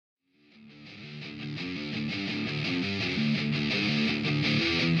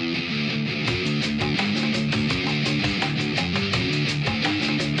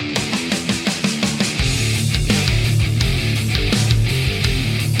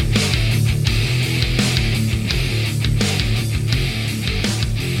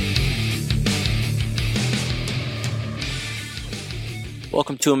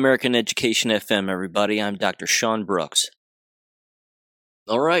Welcome to American Education FM, everybody. I'm Dr. Sean Brooks.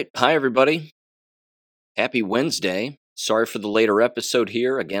 All right. Hi, everybody. Happy Wednesday. Sorry for the later episode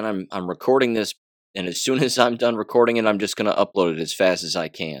here. Again, I'm recording this, and as soon as I'm done recording it, I'm just going to upload it as fast as I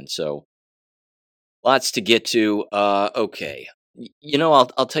can. So, lots to get to. Okay.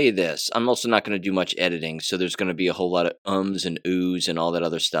 I'll tell you this. I'm also not going to do much editing, so there's going to be a whole lot of ums and oohs and all that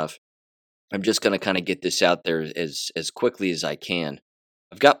other stuff. I'm just going to kind of get this out there as quickly as I can.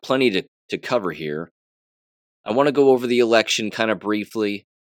 I've got plenty to cover here. I want to go over the election kind of briefly.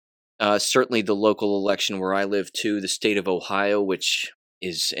 Certainly the local election where I live too, the state of Ohio, which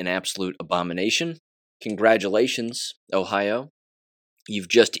is an absolute abomination. Congratulations, Ohio. You've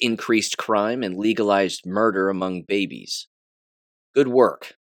just increased crime and legalized murder among babies. Good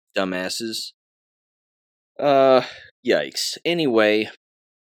work, dumbasses. Yikes. Anyway,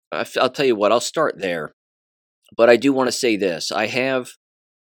 I'll tell you what, I'll start there. But I do want to say this. I have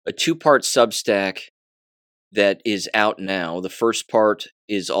a 2-part Substack that is out now. The first part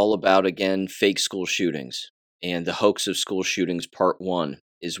is all about, again, fake school shootings, and the hoax of school shootings. Part 1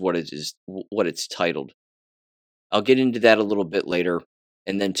 is what it's titled. I'll get into that a little bit later,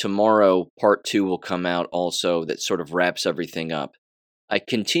 and then tomorrow part 2 will come out also. That sort of wraps everything up. I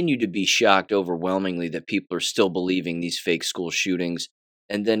continue to be shocked overwhelmingly that people are still believing these fake school shootings,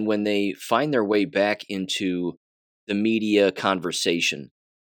 and then when they find their way back into the media conversation,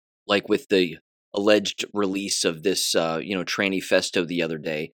 like with the alleged release of this, tranny festo the other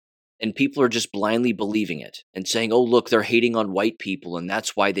day, and people are just blindly believing it and saying, oh, look, they're hating on white people, and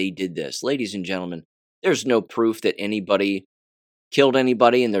that's why they did this. Ladies and gentlemen, there's no proof that anybody killed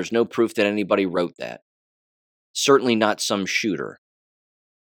anybody, and there's no proof that anybody wrote that. Certainly not some shooter.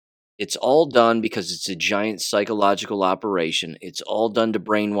 It's all done because it's a giant psychological operation. It's all done to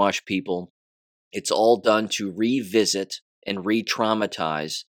brainwash people. It's all done to revisit and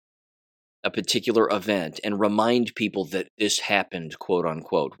re-traumatize a particular event and remind people that this happened, quote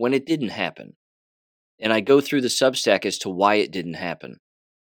unquote, when it didn't happen. And I go through the Substack as to why it didn't happen.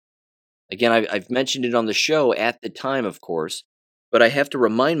 Again, I've mentioned it on the show at the time, of course, but I have to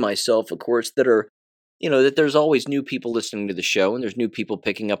remind myself, of course, that there's always new people listening to the show, and there's new people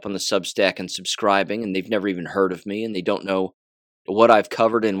picking up on the Substack and subscribing, and they've never even heard of me, and they don't know what I've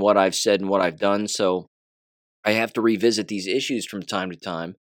covered and what I've said and what I've done. So I have to revisit these issues from time to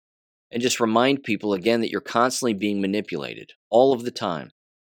time and just remind people again that you're constantly being manipulated all of the time.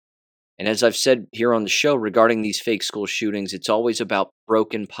 And as I've said here on the show regarding these fake school shootings, it's always about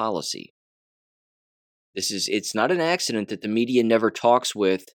broken policy. It's not an accident that the media never talks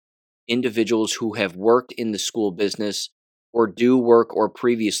with individuals who have worked in the school business or do work or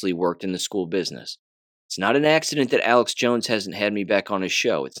previously worked in the school business. It's not an accident that Alex Jones hasn't had me back on his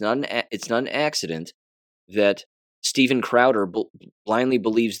show. It's not an accident that Steven Crowder blindly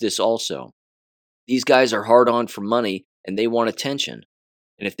believes this also. These guys are hard on for money, and they want attention.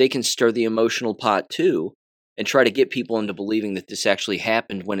 And if they can stir the emotional pot too, and try to get people into believing that this actually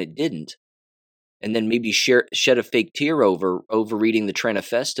happened when it didn't, and then maybe shed a fake tear over reading the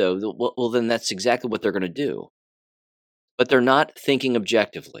Tranifesto, well, then that's exactly what they're going to do. But they're not thinking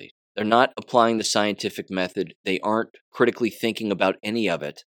objectively. They're not applying the scientific method. They aren't critically thinking about any of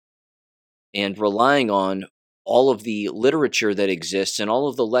it, and relying on all of the literature that exists and all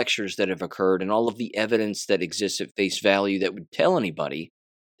of the lectures that have occurred and all of the evidence that exists at face value that would tell anybody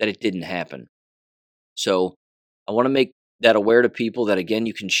that it didn't happen. So I want to make that aware to people that, again,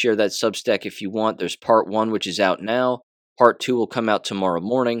 you can share that Substack if you want. There's part 1, which is out now. Part 2 will come out tomorrow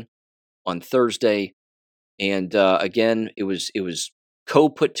morning on Thursday. And again, it was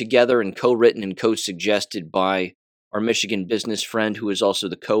co-put together and co-written and co-suggested by our Michigan business friend, who is also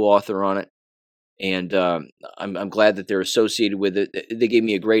the co-author on it. And I'm glad that they're associated with it. They gave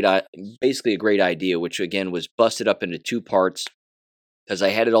me basically a great idea, which again was busted up into 2 parts, because I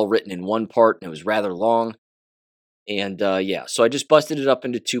had it all written in 1 part and it was rather long. And so I just busted it up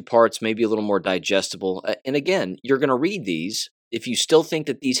into 2 parts, maybe a little more digestible. And again, you're going to read these. If you still think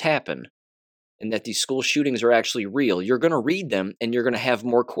that these happen and that these school shootings are actually real, you're going to read them and you're going to have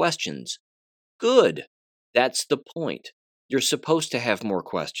more questions. Good. That's the point. You're supposed to have more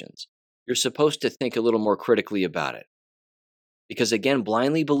questions. You're supposed to think a little more critically about it. Because again,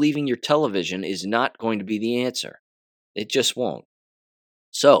 blindly believing your television is not going to be the answer. It just won't.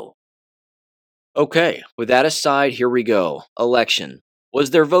 So, okay, with that aside, here we go. Election. Was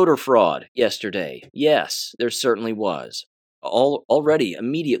there voter fraud yesterday? Yes, there certainly was. Already,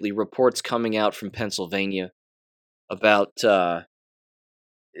 immediately, reports coming out from Pennsylvania about,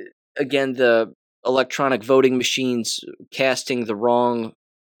 again, the electronic voting machines casting the wrong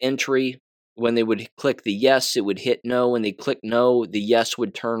entry when they would click the yes, it would hit no. When they click no, the yes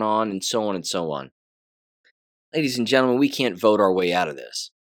would turn on, and so on and so on. Ladies and gentlemen, we can't vote our way out of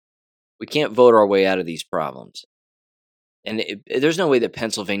this. We can't vote our way out of these problems. And there's no way that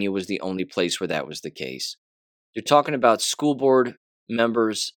Pennsylvania was the only place where that was the case. You're talking about school board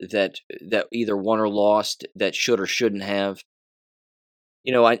members that either won or lost, that should or shouldn't have.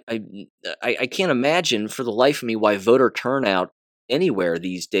 You know, I can't imagine for the life of me why voter turnout anywhere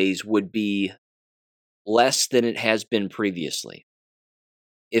these days would be less than it has been previously.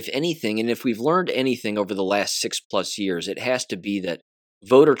 If anything, and if we've learned anything over the last 6+ years, it has to be that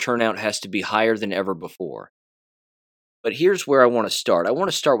voter turnout has to be higher than ever before. But here's where I want to start. I want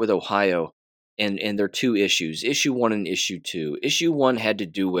to start with Ohio and their two issues, issue 1 and issue 2. Issue 1 had to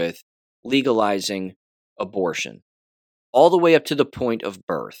do with legalizing abortion, all the way up to the point of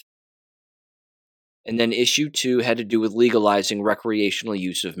birth. And then issue 2 had to do with legalizing recreational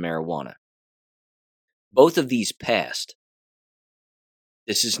use of marijuana. Both of these passed.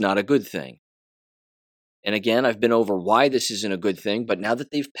 This is not a good thing. And again, I've been over why this isn't a good thing, but now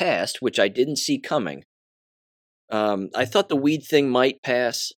that they've passed, which I didn't see coming, I thought the weed thing might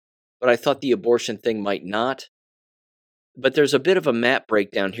pass, but I thought the abortion thing might not. But there's a bit of a map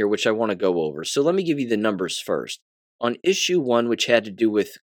breakdown here, which I want to go over. So let me give you the numbers first. On issue 1, which had to do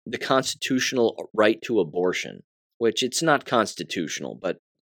with the constitutional right to abortion, which it's not constitutional, but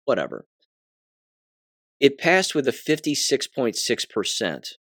whatever. It passed with a 56.6%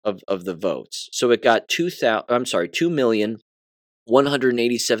 of the votes. So it got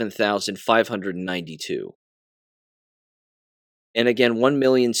 2,187,592. And again,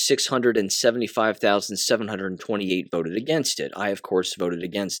 1,675,728 voted against it. I, of course, voted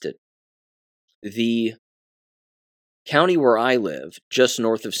against it. The county where I live, just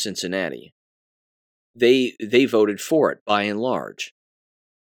north of Cincinnati, they voted for it by and large.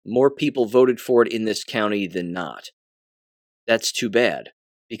 More people voted for it in this county than not. That's too bad,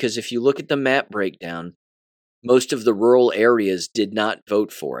 because if you look at the map breakdown, most of the rural areas did not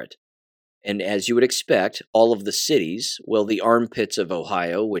vote for it. And as you would expect, all of the cities, well, the armpits of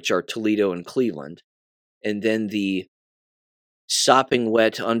Ohio, which are Toledo and Cleveland, and then the sopping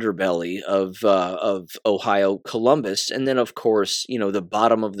wet underbelly of Ohio, Columbus, and then, of course, the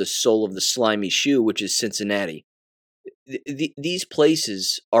bottom of the sole of the slimy shoe, which is Cincinnati. These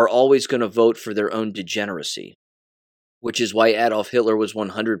places are always going to vote for their own degeneracy, which is why Adolf Hitler was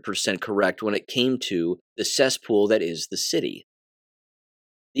 100% correct when it came to the cesspool that is the city.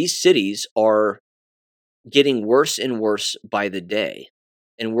 These cities are getting worse and worse by the day,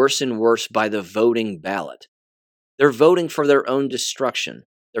 and worse by the voting ballot. They're voting for their own destruction.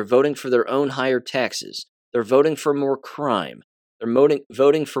 They're voting for their own higher taxes. They're voting for more crime. They're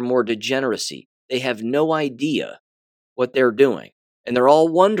voting for more degeneracy. They have no idea what they're doing. And they're all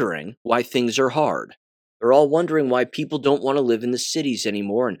wondering why things are hard. They're all wondering why people don't want to live in the cities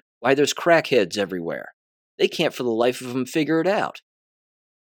anymore and why there's crackheads everywhere. They can't for the life of them figure it out.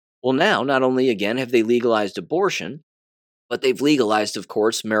 Well, now, not only, again, have they legalized abortion, but they've legalized, of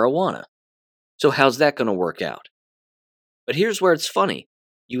course, marijuana. So how's that going to work out? But here's where it's funny.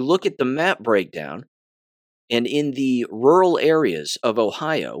 You look at the map breakdown, and in the rural areas of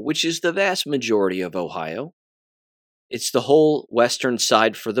Ohio, which is the vast majority of Ohio, it's the whole western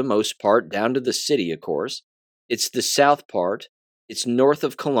side for the most part, down to the city, of course. It's the south part, it's north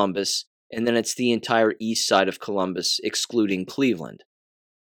of Columbus, and then it's the entire east side of Columbus, excluding Cleveland.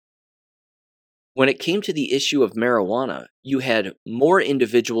 When it came to the issue of marijuana, you had more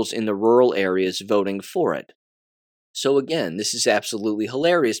individuals in the rural areas voting for it. So again, this is absolutely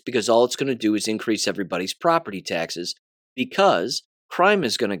hilarious because all it's going to do is increase everybody's property taxes because crime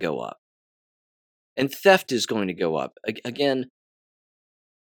is going to go up and theft is going to go up. Again,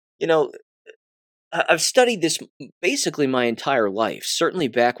 I've studied this basically my entire life, certainly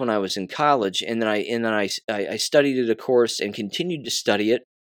back when I was in college, and then I studied it, of course, and continued to study it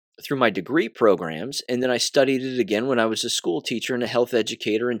through my degree programs, and then I studied it again when I was a school teacher and a health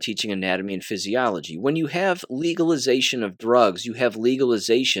educator and teaching anatomy and physiology. When you have legalization of drugs, you have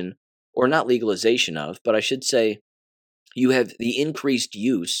legalization, or not legalization of, but I should say, you have the increased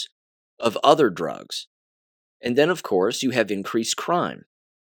use of other drugs. And then, of course, you have increased crime.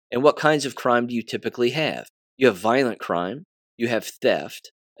 And what kinds of crime do you typically have? You have violent crime, you have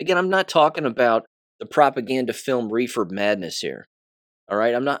theft. Again, I'm not talking about the propaganda film Reefer Madness here. All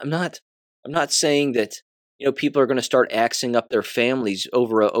right, I'm not saying that people are going to start axing up their families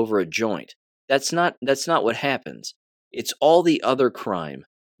over a joint. That's not what happens. It's all the other crime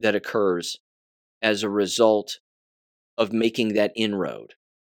that occurs as a result of making that inroad.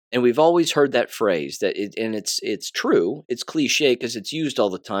 And we've always heard that phrase and it's true. It's cliche because it's used all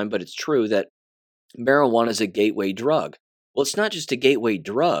the time, but it's true that marijuana is a gateway drug. Well, it's not just a gateway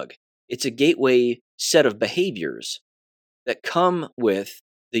drug. It's a gateway set of behaviors that come with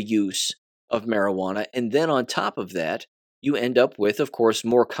the use of marijuana. And then on top of that, you end up with, of course,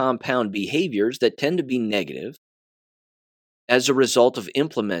 more compound behaviors that tend to be negative as a result of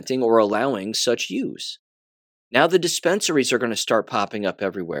implementing or allowing such use. Now the dispensaries are going to start popping up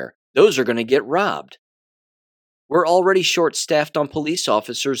everywhere. Those are going to get robbed. We're already short-staffed on police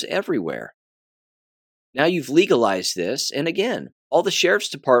officers everywhere. Now you've legalized this, and again, all the sheriff's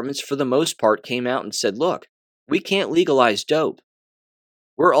departments, for the most part, came out and said, look, we can't legalize dope.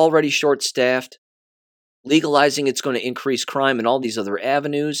 We're already short-staffed. Legalizing it's going to increase crime in all these other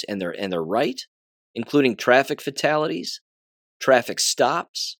avenues, and they're right, including traffic fatalities, traffic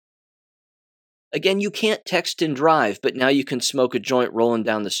stops. Again, you can't text and drive, but now you can smoke a joint rolling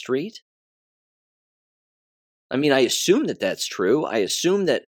down the street. I mean, I assume that that's true. I assume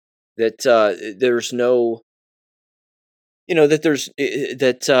that there's no, you're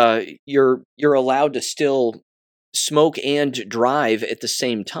allowed to still smoke and drive at the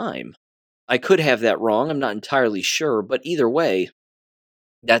same time. I could have that wrong. I'm not entirely sure, but either way,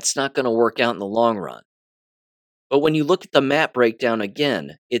 that's not going to work out in the long run. But when you look at the map breakdown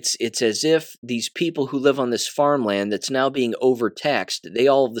again, it's as if these people who live on this farmland that's now being overtaxed, they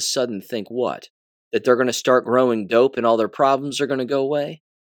all of a sudden think what? That they're going to start growing dope and all their problems are going to go away?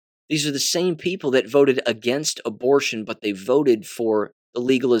 These are the same people that voted against abortion, but they voted for the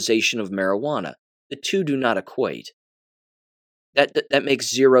legalization of marijuana. The two do not equate. That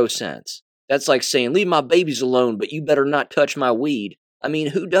makes zero sense. That's like saying, leave my babies alone, but you better not touch my weed. I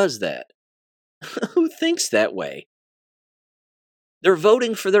mean, who does that? Who thinks that way? They're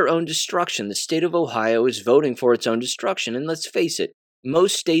voting for their own destruction. The state of Ohio is voting for its own destruction, and let's face it,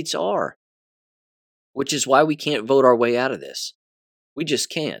 most states are. Which is why we can't vote our way out of this. We just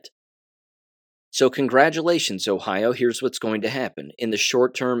can't. So congratulations, Ohio. Here's what's going to happen in the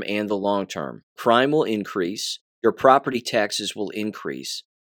short term and the long term. Crime will increase. Your property taxes will increase.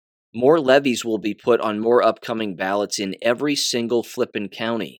 More levies will be put on more upcoming ballots in every single flippin'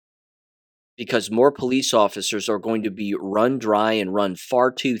 county. Because more police officers are going to be run dry and run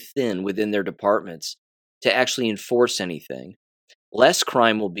far too thin within their departments to actually enforce anything. Less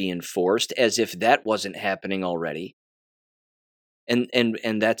crime will be enforced, as if that wasn't happening already. And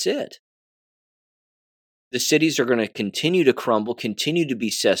that's it. The cities are going to continue to crumble, continue to be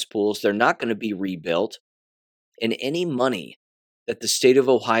cesspools. They're not going to be rebuilt. And any money that the state of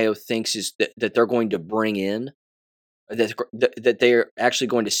Ohio thinks is that they're going to bring in, that they're actually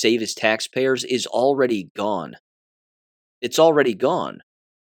going to save as taxpayers, is already gone. It's already gone.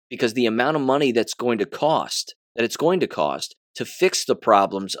 Because the amount of money that it's going to cost to fix the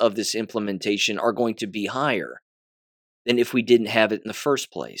problems of this implementation are going to be higher than if we didn't have it in the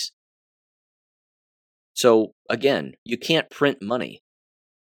first place. So, again, you can't print money.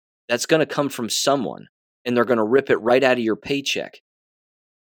 That's going to come from someone, and they're going to rip it right out of your paycheck.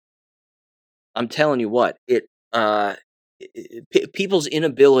 I'm telling you what, people's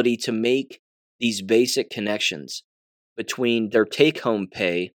inability to make these basic connections between their take-home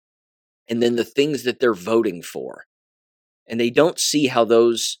pay and then the things that they're voting for. And they don't see how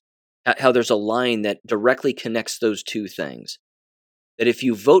there's a line that directly connects those two things. That if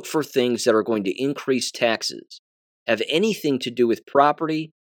you vote for things that are going to increase taxes, have anything to do with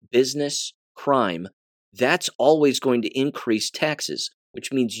property, business, crime, that's always going to increase taxes,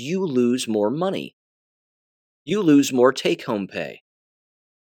 which means you lose more money. You lose more take-home pay.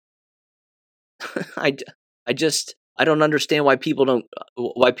 I don't understand why people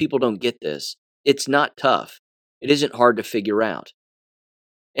don't get this. It's not tough. It isn't hard to figure out.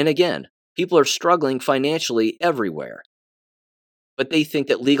 And again, people are struggling financially everywhere. But they think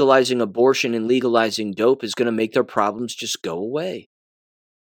that legalizing abortion and legalizing dope is going to make their problems just go away.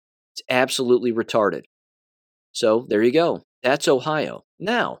 It's absolutely retarded. So, there you go. That's Ohio.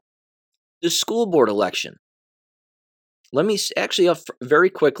 Now, the school board election. Let me actually, very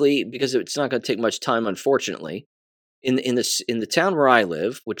quickly, because it's not going to take much time, unfortunately, in the town where I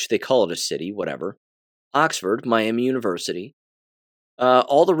live, which they call it a city, whatever, Oxford, Miami University,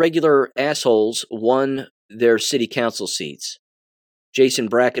 all the regular assholes won their city council seats. Jason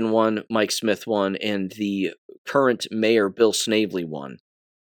Bracken won, Mike Smith won, and the current mayor, Bill Snavely, won.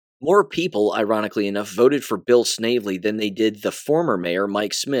 More people, ironically enough, voted for Bill Snavely than they did the former mayor,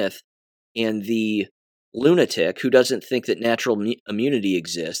 Mike Smith, and the lunatic who doesn't think that natural immunity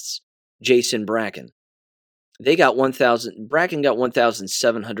exists, Jason Bracken. Bracken got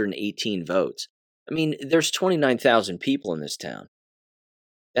 1,718 votes. I mean, there's 29,000 people in this town.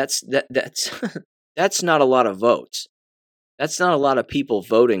 That's that's not a lot of votes. That's not a lot of people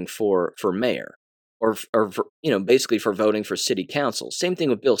voting for mayor, or for, basically for voting for city council. Same thing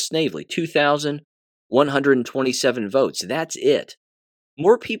with Bill Snavely, 2,127 votes. That's it.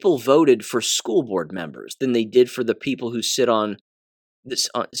 More people voted for school board members than they did for the people who sit on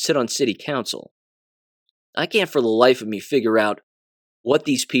city council. I can't for the life of me figure out what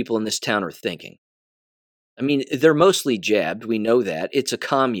these people in this town are thinking. I mean, they're mostly jabbed. We know that. It's a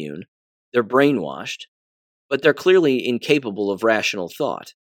commune. They're brainwashed, but they're clearly incapable of rational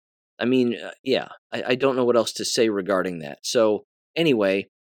thought. I mean, I don't know what else to say regarding that. So, anyway,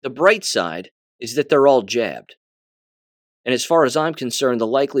 the bright side is that they're all jabbed. And as far as I'm concerned, the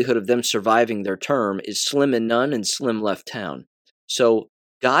likelihood of them surviving their term is slim and none, and slim left town. So,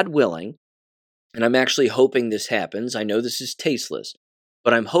 God willing, and I'm actually hoping this happens. I know this is tasteless,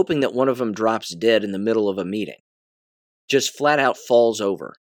 but I'm hoping that one of them drops dead in the middle of a meeting. Just flat out falls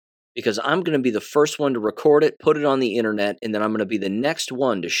over. Because I'm going to be the first one to record it, put it on the internet, and then I'm going to be the next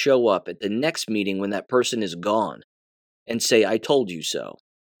one to show up at the next meeting when that person is gone and say, I told you so.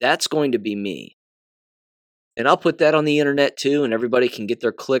 That's going to be me. And I'll put that on the internet too, and everybody can get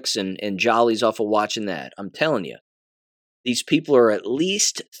their clicks and jollies off of watching that. I'm telling you. These people are at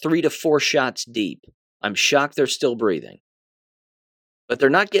least 3 to 4 shots deep. I'm shocked they're still breathing. But they're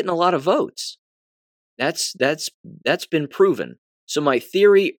not getting a lot of votes. That's been proven. So my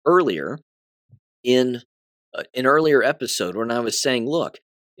theory earlier in an earlier episode when I was saying, look,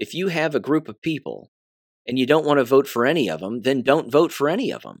 if you have a group of people and you don't want to vote for any of them, then don't vote for any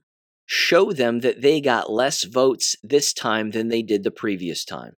of them. Show them that they got less votes this time than they did the previous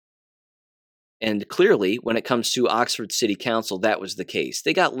time. And clearly, when it comes to Oxford City Council, that was the case.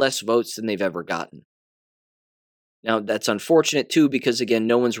 They got less votes than they've ever gotten. Now, that's unfortunate, too, because, again,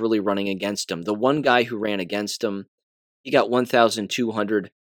 no one's really running against them. The one guy who ran against them, he got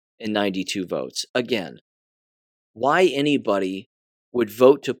 1,292 votes. Again, why anybody would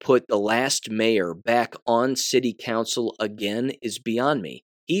vote to put the last mayor back on city council again is beyond me.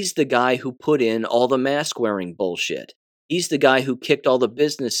 He's the guy who put in all the mask-wearing bullshit. He's the guy who kicked all the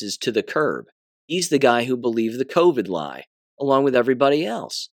businesses to the curb. He's the guy who believed the COVID lie, along with everybody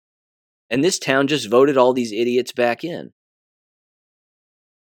else. And this town just voted all these idiots back in.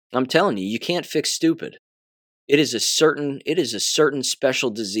 I'm telling you, you can't fix stupid. It is a certain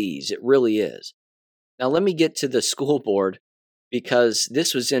special disease. It really is. Now let me get to the school board, because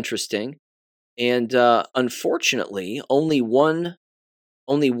this was interesting. And unfortunately, only one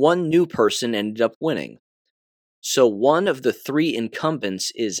new person ended up winning. So one of the 3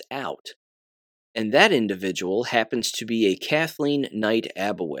 incumbents is out. And that individual happens to be a Kathleen Knight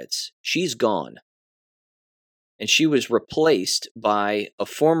Abowitz. She's gone. And she was replaced by a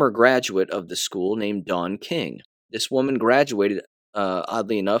former graduate of the school named Dawn King. This woman graduated,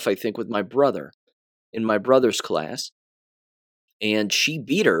 oddly enough, I think with my brother, in my brother's class. And she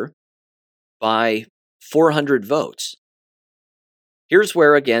beat her by 400 votes. Here's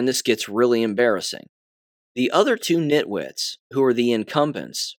where, again, this gets really embarrassing. The other 2 nitwits, who are the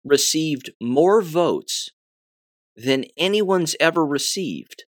incumbents, received more votes than anyone's ever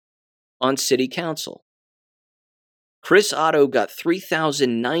received on city council. Chris Otto got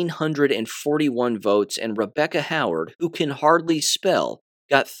 3,941 votes, and Rebecca Howard, who can hardly spell,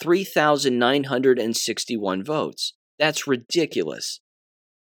 got 3,961 votes. That's ridiculous.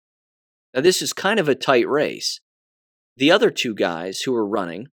 Now, this is kind of a tight race. The other 2 guys who are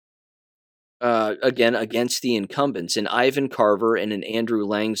running, again, against the incumbents, an Ivan Carver and an Andrew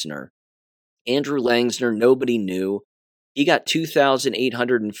Langsner. Andrew Langsner, nobody knew. He got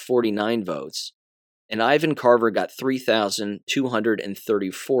 2,849 votes. And Ivan Carver got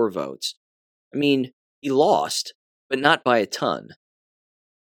 3,234 votes. I mean, he lost, but not by a ton.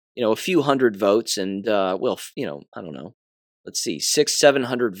 A few hundred votes, and, I don't know. Let's see,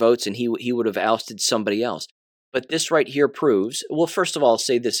 600-700 votes, and he would have ousted somebody else. But this right here proves, well, first of all, I'll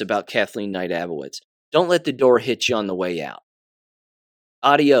say this about Kathleen Knight Abowitz. Don't let the door hit you on the way out.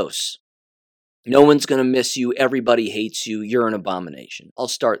 Adios. No one's going to miss you. Everybody hates you. You're an abomination. I'll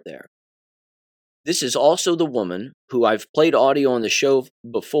start there. This is also the woman who I've played audio on the show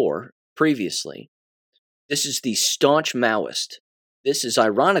before, previously. This is the staunch Maoist. This is,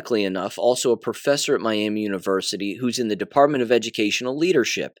 ironically enough, also a professor at Miami University who's in the Department of Educational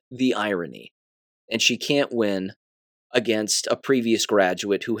Leadership. The irony. And she can't win against a previous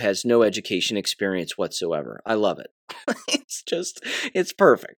graduate who has no education experience whatsoever. I love it. It's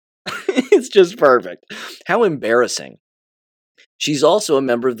perfect. It's just perfect. How embarrassing. She's also a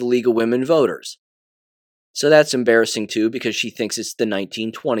member of the League of Women Voters. So that's embarrassing too, because she thinks it's the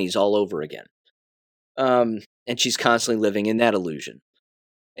 1920s all over again. And she's constantly living in that illusion.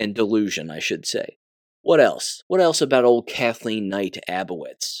 and delusion, I should say. What else? What else about old Kathleen Knight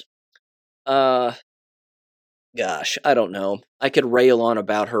Abowitz? Uh, Gosh, I don't know. I could rail on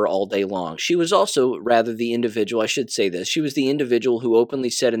about her all day long. She was also rather the individual, I should say this, she was the individual who openly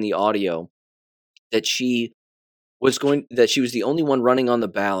said in the audio that she was the only one running on the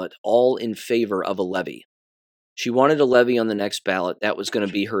ballot all in favor of a levy. She wanted a levy on the next ballot. That was going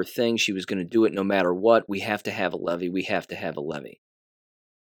to be her thing. She was going to do it no matter what. We have to have a levy. We have to have a levy.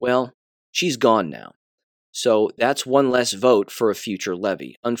 Well, she's gone now. So that's one less vote for a future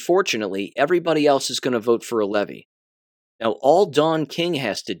levy. Unfortunately, everybody else is going to vote for a levy. Now, all Dawn King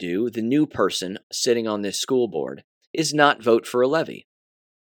has to do, the new person sitting on this school board, is not vote for a levy.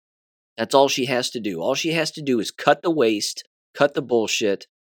 That's all she has to do. All she has to do is cut the waste, cut the bullshit,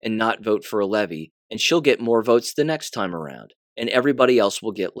 and not vote for a levy, and she'll get more votes the next time around, and everybody else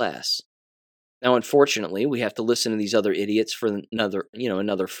will get less. Now, unfortunately, we have to listen to these other idiots for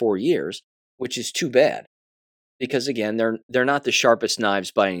another 4 years, which is too bad. Because again, they're not the sharpest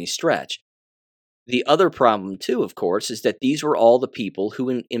knives by any stretch. The other problem, too, of course, is that these were all the people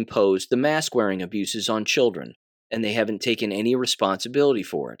who imposed the mask-wearing abuses on children, and they haven't taken any responsibility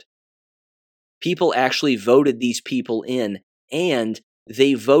for it. People actually voted these people in, and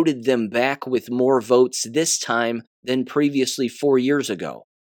they voted them back with more votes this time than previously 4 years ago.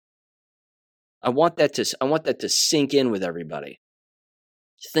 I want that to sink in with everybody.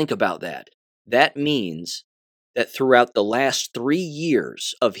 Think about that. That means that throughout the last 3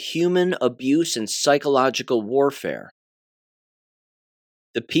 years of human abuse and psychological warfare,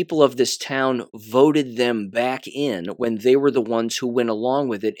 the people of this town voted them back in when they were the ones who went along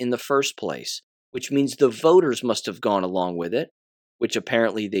with it in the first place, which means the voters must have gone along with it, which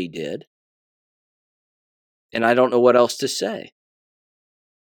apparently they did. And I don't know what else to say.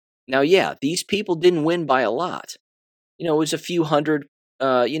 Now, yeah, these people didn't win by a lot. It was a few hundred,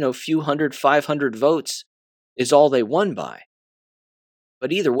 500 votes is all they won by.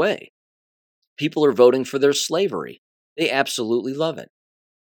 But either way, people are voting for their slavery. They absolutely love it.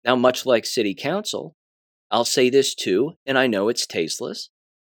 Now, much like city council, I'll say this too, and I know it's tasteless,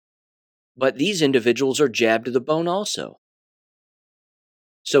 but these individuals are jabbed to the bone also.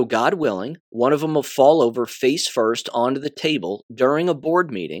 So God willing, one of them will fall over face first onto the table during a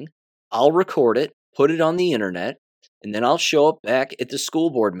board meeting. I'll record it, put it on the internet, and then I'll show up back at the school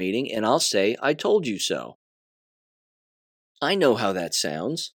board meeting and I'll say, I told you so. I know how that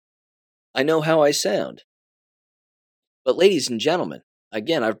sounds. I know how I sound. But ladies and gentlemen,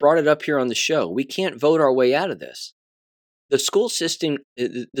 again, I've brought it up here on the show. We can't vote our way out of this. The school system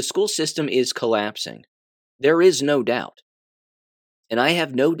is collapsing. There is no doubt. And I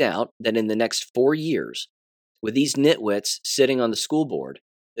have no doubt that in the next 4 years, with these nitwits sitting on the school board,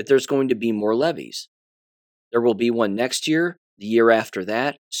 that there's going to be more levies. There will be one next year, the year after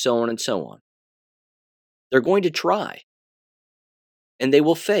that, so on and so on. They're going to try. And they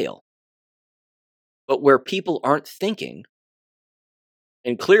will fail. But where people aren't thinking,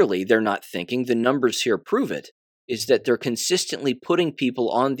 and clearly they're not thinking, the numbers here prove it, is that they're consistently putting people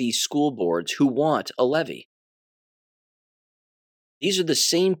on these school boards who want a levy. These are the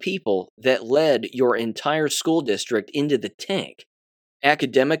same people that led your entire school district into the tank,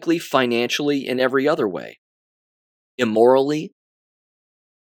 academically, financially, and every other way. Immorally,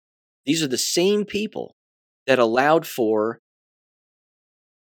 these are the same people that allowed for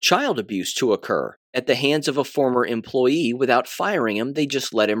child abuse to occur at the hands of a former employee without firing him. They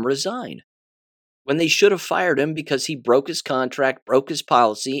just let him resign, when they should have fired him because he broke his contract, broke his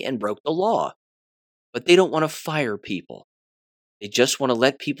policy, and broke the law. But they don't want to fire people. They just want to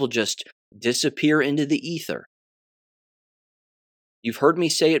let people just disappear into the ether. You've heard me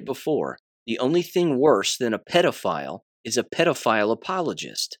say it before. The only thing worse than a pedophile is a pedophile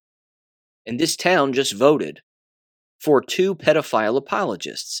apologist. And this town just voted for 2 pedophile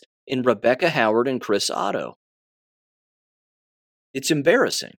apologists in Rebecca Howard and Chris Otto. It's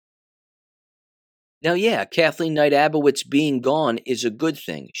embarrassing. Now, yeah, Kathleen Knight Abowitz being gone is a good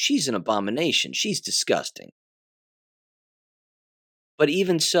thing. She's an abomination. She's disgusting. But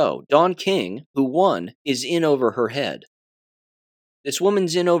even so, Dawn King, who won, is in over her head. This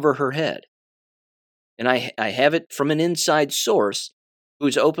woman's in over her head. And I have it from an inside source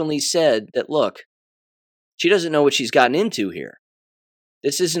who's openly said that, look, she doesn't know what she's gotten into here.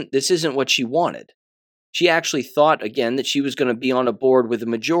 This isn't what she wanted. She actually thought, again, that she was going to be on a board with a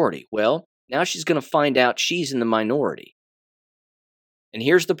majority. Well, now she's going to find out she's in the minority. And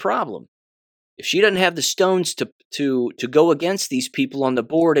here's the problem. If she doesn't have the stones to go against these people on the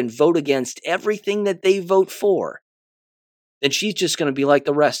board and vote against everything that they vote for, then she's just going to be like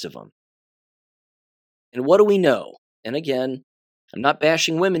the rest of them. And what do we know? And again, I'm not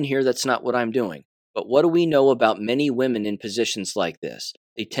bashing women here, that's not what I'm doing. But what do we know about many women in positions like this?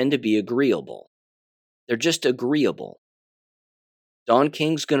 They tend to be agreeable. They're just agreeable. Dawn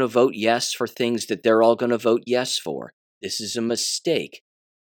King's going to vote yes for things that they're all going to vote yes for. This is a mistake.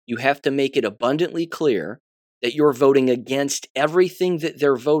 You have to make it abundantly clear that you're voting against everything that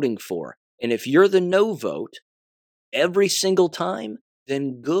they're voting for. And if you're the no vote every single time,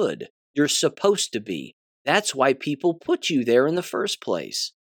 then good. You're supposed to be. That's why people put you there in the first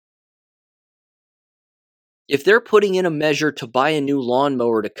place. If they're putting in a measure to buy a new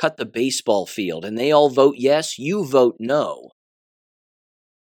lawnmower to cut the baseball field and they all vote yes, you vote no.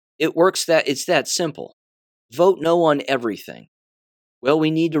 It's that simple. Vote no on everything. Well, we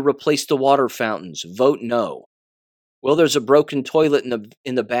need to replace the water fountains. Vote no. Well, there's a broken toilet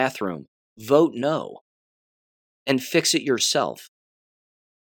in the bathroom. Vote no. And fix it yourself.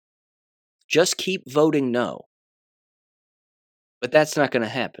 Just keep voting no. But that's not going to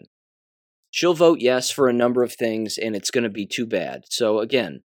happen. She'll vote yes for a number of things, and it's going to be too bad. So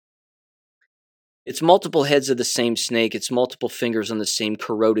again, it's multiple heads of the same snake. It's multiple fingers on the same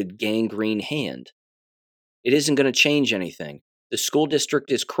corroded gangrene hand. It isn't going to change anything. The school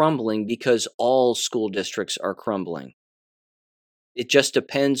district is crumbling because all school districts are crumbling. It just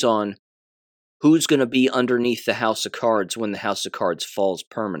depends on who's going to be underneath the house of cards when the house of cards falls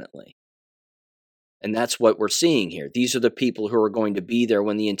permanently. And that's what we're seeing here. These are the people who are going to be there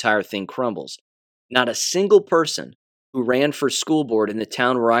when the entire thing crumbles. Not a single person who ran for school board in the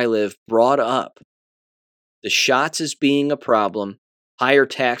town where I live brought up the shots as being a problem, higher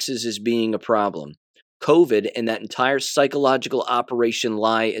taxes as being a problem, COVID and that entire psychological operation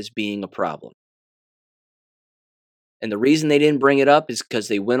lie as being a problem. And the reason they didn't bring it up is because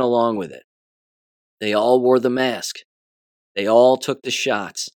they went along with it. They all wore the mask. They all took the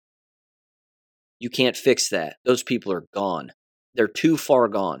shots. You can't fix that. Those people are gone. They're too far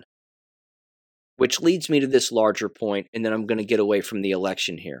gone. Which leads me to this larger point, and then I'm going to get away from the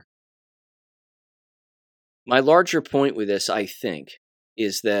election here. My larger point with this, I think,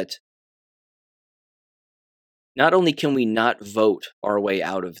 is that not only can we not vote our way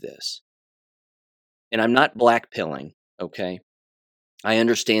out of this, and I'm not blackpilling, okay? I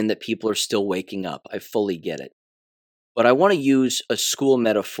understand that people are still waking up. I fully get it. But I want to use a school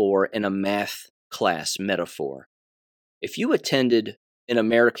metaphor and a math class metaphor. If you attended an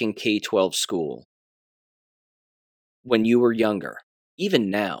American K-12 school when you were younger, even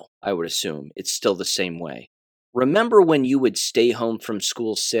now, I would assume it's still the same way. Remember when you would stay home from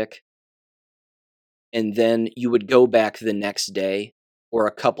school sick and then you would go back the next day or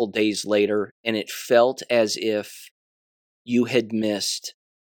a couple days later and it felt as if you had missed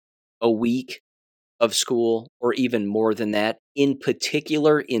a week of school or even more than that, in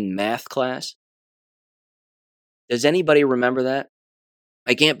particular in math class? Does anybody remember that?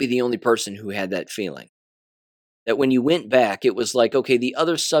 I can't be the only person who had that feeling. That when you went back, it was like, okay, the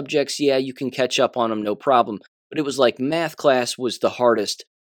other subjects, yeah, you can catch up on them, no problem. But it was like math class was the hardest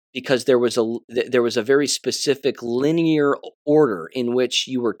because there was a very specific linear order in which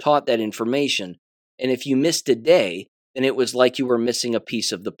you were taught that information. And if you missed a day, then it was like you were missing a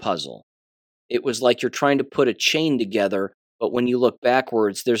piece of the puzzle. It was like you're trying to put a chain together, but when you look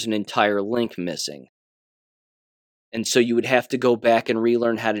backwards, there's an entire link missing. And so you would have to go back and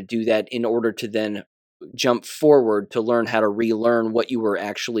relearn how to do that in order to then jump forward to learn how to relearn what you were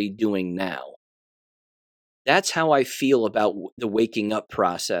actually doing now. That's how I feel about the waking up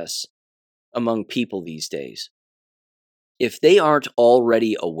process among people these days. If they aren't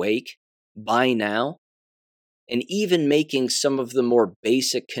already awake by now, and even making some of the more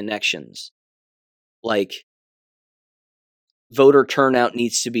basic connections, like voter turnout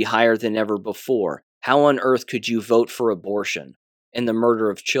needs to be higher than ever before. How on earth could you vote for abortion and the murder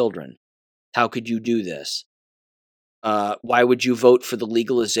of children? How could you do this? Why would you vote for the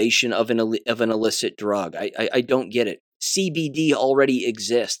legalization of an illicit drug? I don't get it. CBD already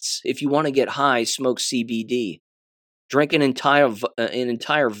exists. If you want to get high, smoke CBD. Drink an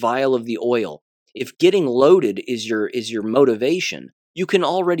entire vial of the oil. If getting loaded is your motivation, you can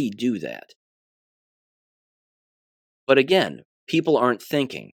already do that. But again, people aren't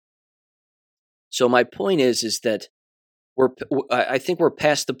thinking. So my point is that I think we're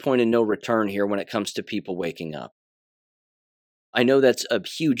past the point of no return here when it comes to people waking up. I know that's a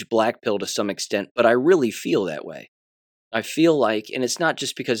huge black pill to some extent, but I really feel that way. I feel like, and it's not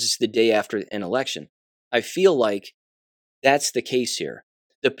just because it's the day after an election, I feel like that's the case here.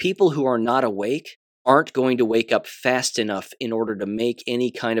 The people who are not awake aren't going to wake up fast enough in order to make any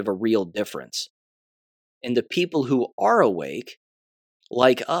kind of a real difference. And the people who are awake,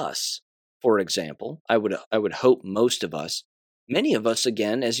 like us, for example, I would hope most of us, many of us,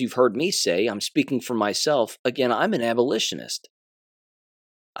 again, as you've heard me say, I'm speaking for myself, again, I'm an abolitionist.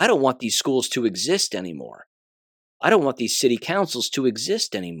 I don't want these schools to exist anymore. I don't want these city councils to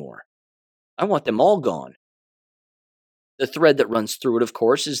exist anymore. I want them all gone. The thread that runs through it, of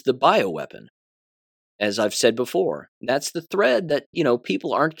course, is the bioweapon. As I've said before, that's the thread that,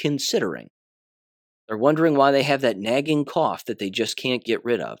 people aren't considering. They're wondering why they have that nagging cough that they just can't get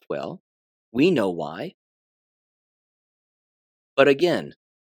rid of. Well, we know why. But again,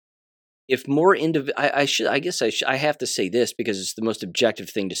 if more I have to say this because it's the most objective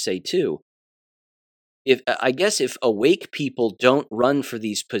thing to say too. If awake people don't run for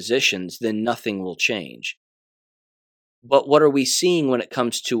these positions, then nothing will change. But what are we seeing when it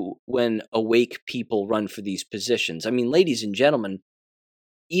comes to when awake people run for these positions? I mean, ladies and gentlemen,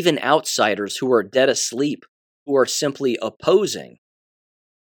 even outsiders who are dead asleep, who are simply opposing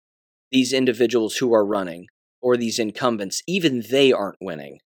these individuals who are running, or these incumbents, even they aren't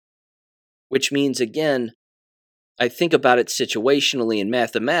winning. Which means, again, I think about it situationally and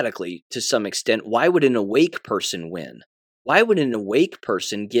mathematically to some extent. Why would an awake person win? Why would an awake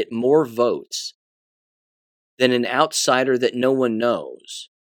person get more votes than an outsider that no one knows,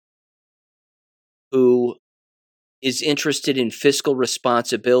 who is interested in fiscal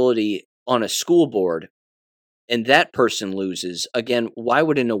responsibility on a school board, and that person loses? Again, why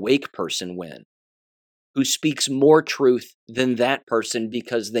would an awake person win, who speaks more truth than that person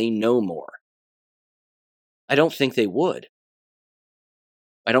because they know more? I don't think they would.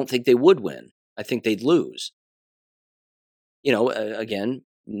 I don't think they would win. I think they'd lose. Again,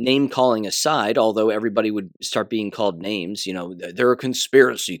 name calling aside, although everybody would start being called names, they're a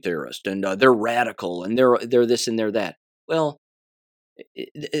conspiracy theorist and they're radical and they're this and they're that. Well,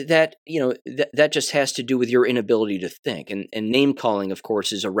 that just has to do with your inability to think. And name calling, of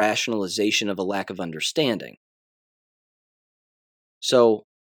course, is a rationalization of a lack of understanding. So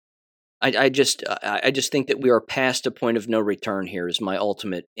I just think that we are past a point of no return here is my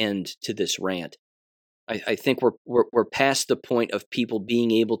ultimate end to this rant. I think we're past the point of people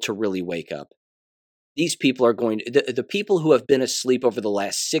being able to really wake up. These people are going to, the people who have been asleep over the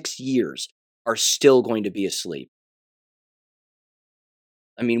last 6 years are still going to be asleep.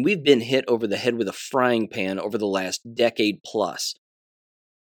 I mean, we've been hit over the head with a frying pan over the last decade plus.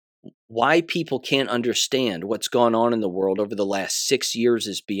 Why people can't understand what's gone on in the world over the last 6 years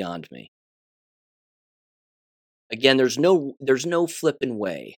is beyond me. Again, there's no flipping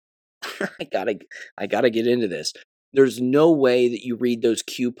way. I gotta get into this. There's no way that you read those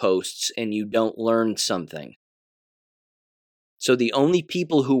Q posts and you don't learn something. So the only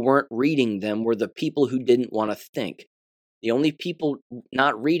people who weren't reading them were the people who didn't want to think. The only people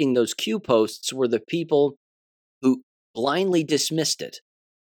not reading those Q posts were the people who blindly dismissed it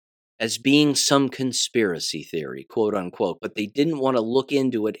as being some conspiracy theory, quote unquote, but they didn't want to look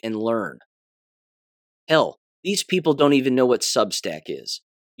into it and learn. Hell, these people don't even know what Substack is.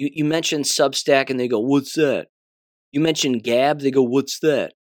 You mention Substack and they go, "What's that?" You mention Gab, they go, "What's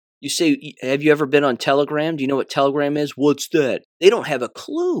that?" You say, "Have you ever been on Telegram? Do you know what Telegram is?" "What's that?" They don't have a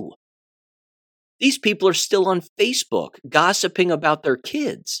clue. These people are still on Facebook gossiping about their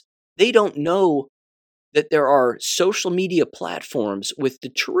kids. They don't know that there are social media platforms with the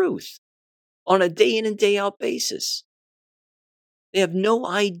truth on a day in and day out basis. They have no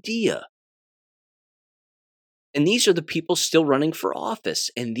idea. And these are the people still running for office,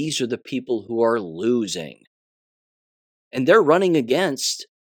 and these are the people who are losing. And they're running against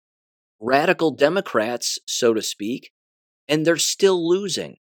radical Democrats, so to speak, and they're still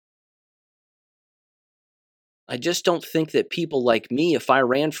losing. I just don't think that people like me, if I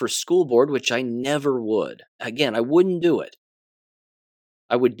ran for school board, which I never would, again, I wouldn't do it.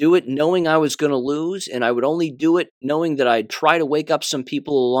 I would do it knowing I was going to lose, and I would only do it knowing that I'd try to wake up some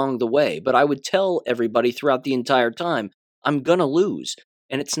people along the way. But I would tell everybody throughout the entire time, I'm going to lose.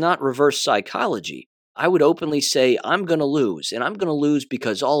 And it's not reverse psychology. I would openly say, I'm going to lose. And I'm going to lose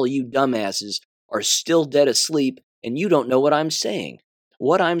because all of you dumbasses are still dead asleep and you don't know what I'm saying.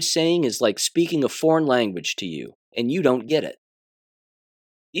 What I'm saying is like speaking a foreign language to you, and you don't get it.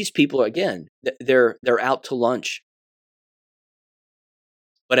 These people, again, they're out to lunch.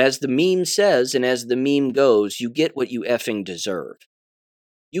 But as the meme says, and as the meme goes, you get what you effing deserve.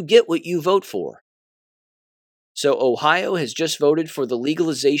 You get what you vote for. So Ohio has just voted for the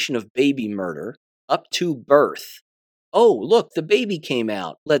legalization of baby murder up to birth. Oh, look, the baby came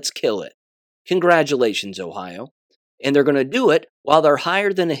out. Let's kill it. Congratulations, Ohio. And they're going to do it while they're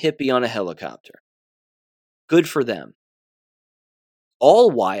higher than a hippie on a helicopter. Good for them.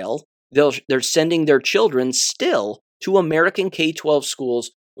 All while they're sending their children still to American K-12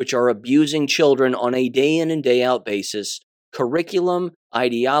 schools, which are abusing children on a day in and day out basis, curriculum,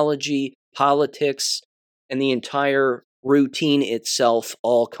 ideology, politics, and the entire routine itself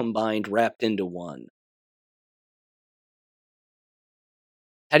all combined, wrapped into one.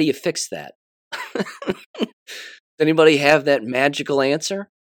 How do you fix that? Does anybody have that magical answer?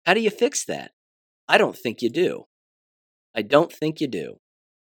 How do you fix that? I don't think you do. I don't think you do.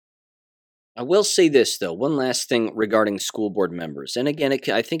 I will say this, though, one last thing regarding school board members. And again,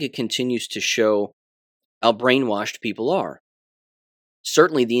 I think it continues to show how brainwashed people are.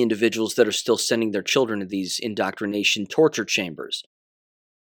 Certainly the individuals that are still sending their children to these indoctrination torture chambers.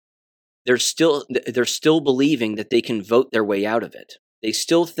 They're still believing that they can vote their way out of it. They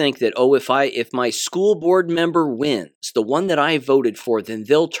still think that, oh, if my school board member wins, the one that I voted for, then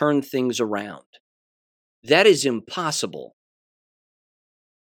they'll turn things around. That is impossible.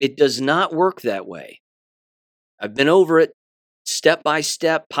 It does not work that way. I've been over it step by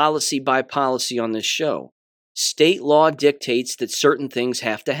step, policy by policy on this show. State law dictates that certain things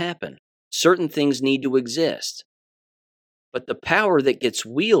have to happen. Certain things need to exist. But the power that gets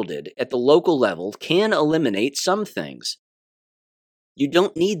wielded at the local level can eliminate some things. You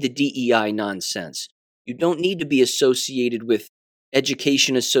don't need the DEI nonsense. You don't need to be associated with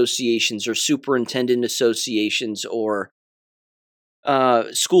education associations or superintendent associations or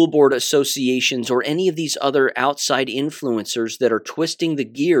school board associations or any of these other outside influencers that are twisting the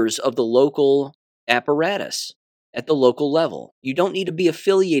gears of the local apparatus at the local level. You don't need to be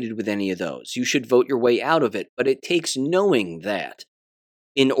affiliated with any of those. You should vote your way out of it, but it takes knowing that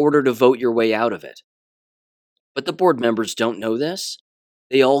in order to vote your way out of it. But the board members don't know this.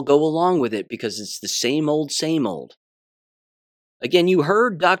 They all go along with it because it's the same old, same old. Again, you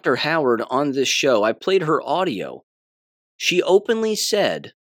heard Dr. Howard on this show. I played her audio. She openly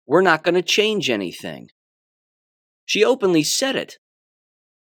said, we're not going to change anything. She openly said it.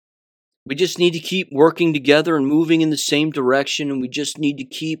 We just need to keep working together and moving in the same direction, and we just need to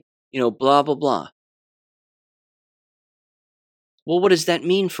keep, blah, blah, blah. Well, what does that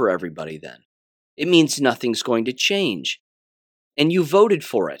mean for everybody then? It means nothing's going to change. And you voted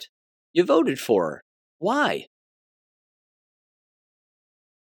for it. You voted for her. Why?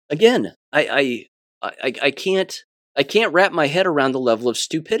 Again, I can't wrap my head around the level of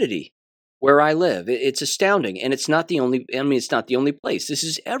stupidity where I live. It's astounding, and it's not the only. It's not the only place. This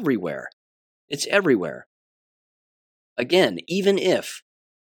is everywhere. It's everywhere. Again, even if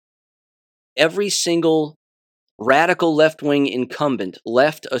every single radical left-wing incumbent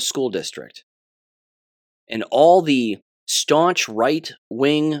left a school district, and all the staunch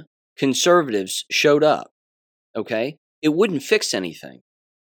right-wing conservatives showed up, okay, it wouldn't fix anything.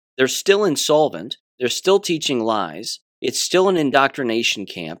 They're still insolvent. They're still teaching lies. It's still an indoctrination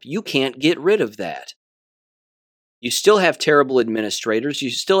camp. You can't get rid of that. You still have terrible administrators. You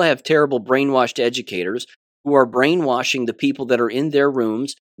still have terrible brainwashed educators who are brainwashing the people that are in their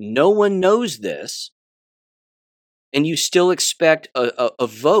rooms. No one knows this. And you still expect a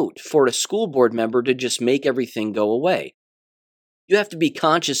vote for a school board member to just make everything go away. You have to be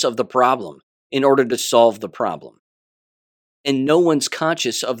conscious of the problem in order to solve the problem. And no one's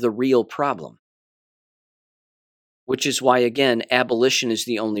conscious of the real problem. Which is why, again, abolition is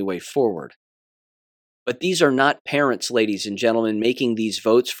the only way forward. But these are not parents, ladies and gentlemen, making these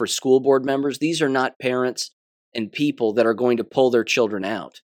votes for school board members. These are not parents and people that are going to pull their children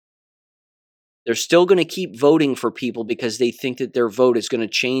out. They're still going to keep voting for people because they think that their vote is going to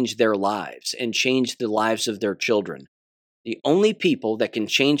change their lives and change the lives of their children. The only people that can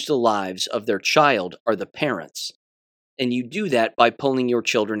change the lives of their child are the parents. And you do that by pulling your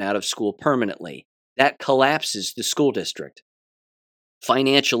children out of school permanently. That collapses the school district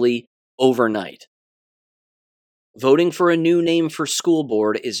financially overnight. Voting for a new name for school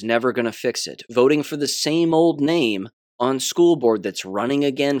board is never going to fix it. Voting for the same old name on school board that's running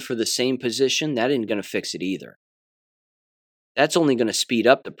again for the same position, that ain't going to fix it either. That's only going to speed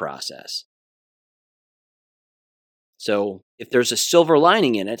up the process. So if there's a silver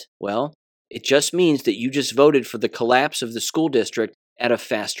lining in it, well, it just means that you just voted for the collapse of the school district at a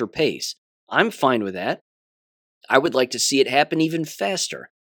faster pace. I'm fine with that. I would like to see it happen even faster,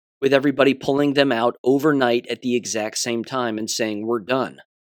 with everybody pulling them out overnight at the exact same time and saying, we're done.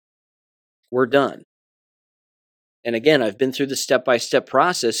 We're done. And again, I've been through the step-by-step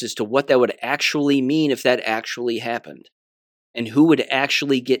process as to what that would actually mean if that actually happened, and who would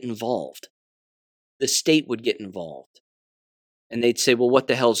actually get involved. The state would get involved. And they'd say, well, what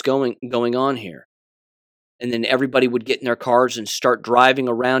the hell's going on here? And then everybody would get in their cars and start driving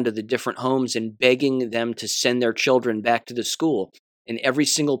around to the different homes and begging them to send their children back to the school. And every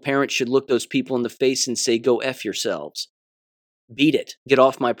single parent should look those people in the face and say, go F yourselves. Beat it. Get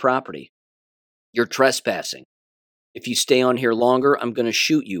off my property. You're trespassing. If you stay on here longer, I'm going to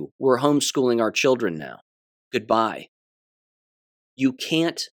shoot you. We're homeschooling our children now. Goodbye. You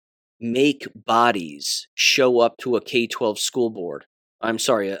can't make bodies show up to a K-12 school board. I'm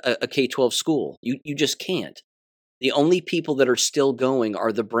sorry, a K-12 school. You just can't. The only people that are still going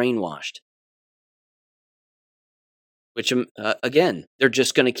are the brainwashed, which, again, they're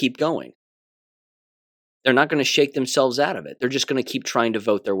just going to keep going. They're not going to shake themselves out of it. They're just going to keep trying to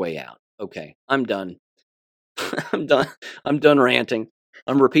vote their way out. Okay, I'm done. I'm done. I'm done ranting.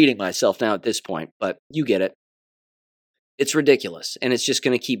 I'm repeating myself now at this point, but you get it. It's ridiculous, and it's just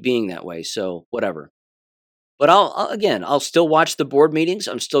going to keep being that way, so whatever. But I'll still watch the board meetings.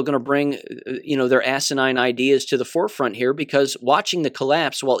 I'm still going to bring, their asinine ideas to the forefront here, because watching the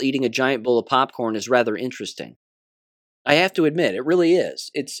collapse while eating a giant bowl of popcorn is rather interesting. I have to admit, it really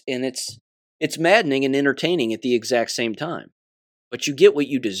is. It's maddening and entertaining at the exact same time. But you get what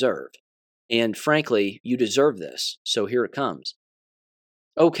you deserve. And frankly, you deserve this. So here it comes.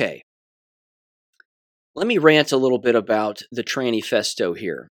 Okay. Let me rant a little bit about the tranny festo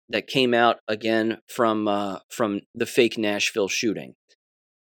here that came out again from the fake Nashville shooting.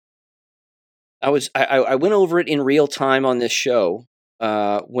 I went over it in real time on this show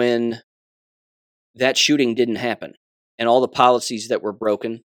when that shooting didn't happen, and all the policies that were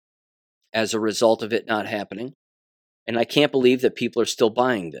broken as a result of it not happening. And I can't believe that people are still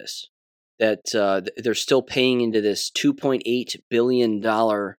buying this, that they're still paying into this $2.8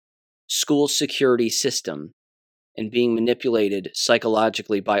 billion school security system and being manipulated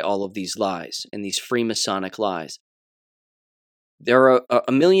psychologically by all of these lies and these Freemasonic lies. There are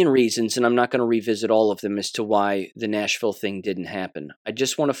a million reasons, and I'm not going to revisit all of them, as to why the Nashville thing didn't happen. I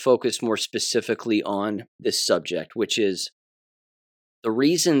just want to focus more specifically on this subject, which is the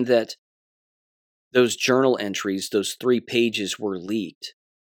reason that those journal entries, those 3 pages, were leaked.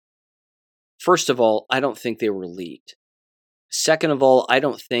 First of all, I don't think they were leaked. Second of all, I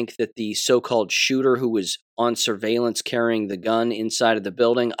don't think that the so-called shooter who was on surveillance carrying the gun inside of the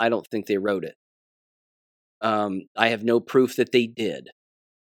building, I don't think they wrote it. I have no proof that they did,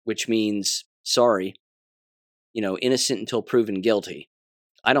 which means, sorry, innocent until proven guilty.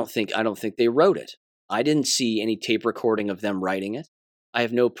 I don't think they wrote it. I didn't see any tape recording of them writing it. I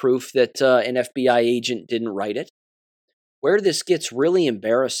have no proof that an FBI agent didn't write it. Where this gets really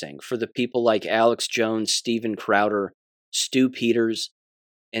embarrassing for the people like Alex Jones, Steven Crowder, Stu Peters,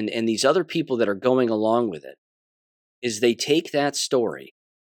 and these other people that are going along with it, is they take that story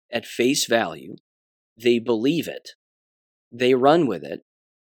at face value, they believe it, they run with it,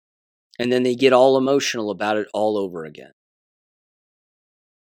 and then they get all emotional about it all over again.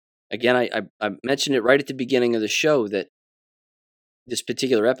 Again, I mentioned it right at the beginning of the show, that this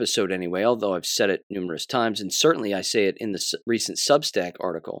particular episode anyway, although I've said it numerous times, and certainly I say it in the recent Substack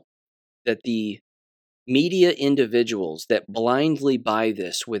article, that the media individuals that blindly buy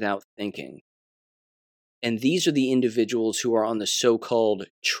this without thinking, and these are the individuals who are on the so-called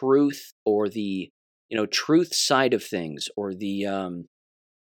truth, or the truth side of things, or the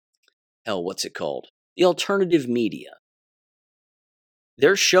what's it called? The alternative media.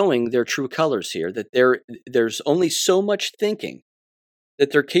 They're showing their true colors here, that there's only so much thinking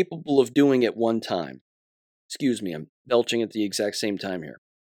that they're capable of doing at one time. Excuse me, I'm belching at the exact same time here.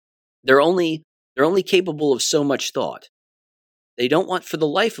 They're only capable of so much thought. They don't want for the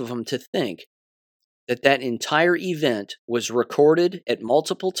life of them to think that entire event was recorded at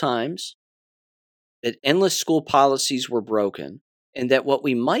multiple times, that endless school policies were broken, and that what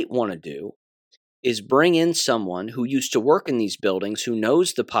we might want to do is bring in someone who used to work in these buildings, who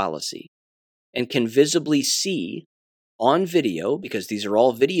knows the policy, and can visibly see on video, because these are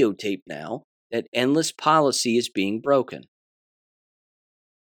all videotaped now, that endless policy is being broken.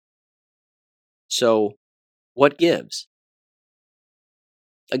 So, what gives?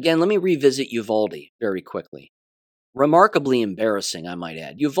 Again, let me revisit Uvalde very quickly. Remarkably embarrassing, I might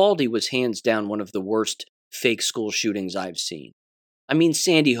add. Uvalde was hands down one of the worst fake school shootings I've seen. I mean,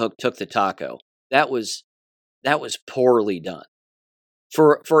 Sandy Hook took the taco. That was poorly done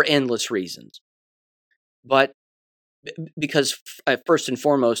for endless reasons. But because first and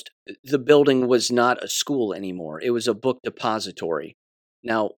foremost, the building was not a school anymore. It was a book depository.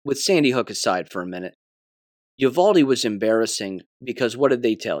 Now, with Sandy Hook aside for a minute, Uvalde was embarrassing because what did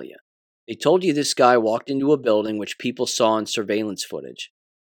they tell you? They told you this guy walked into a building which people saw in surveillance footage,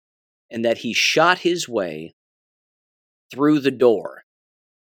 and that he shot his way through the door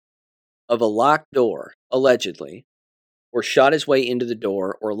of a locked door, allegedly, or shot his way into the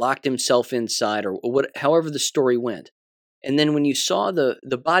door, or locked himself inside, or however the story went. And then when you saw the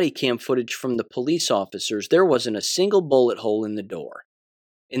body cam footage from the police officers, there wasn't a single bullet hole in the door,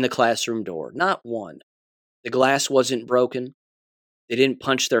 in the classroom door, not one. The glass wasn't broken. They didn't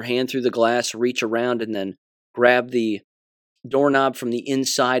punch their hand through the glass, reach around, and then grab the doorknob from the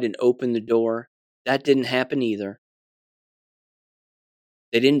inside and open the door. That didn't happen either.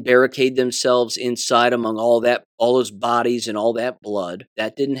 They didn't barricade themselves inside among all those bodies and all that blood.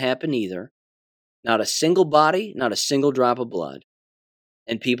 That didn't happen either. Not a single body, not a single drop of blood.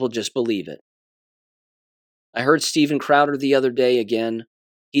 And people just believe it. I heard Steven Crowder the other day again.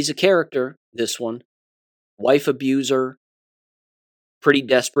 He's a character, this one. Wife abuser. Pretty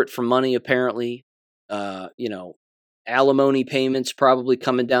desperate for money, apparently. Alimony payments probably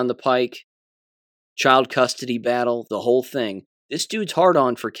coming down the pike. Child custody battle, the whole thing. This dude's hard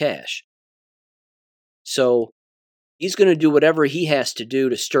on for cash. So he's going to do whatever he has to do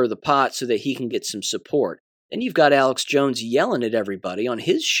to stir the pot so that he can get some support. Then you've got Alex Jones yelling at everybody on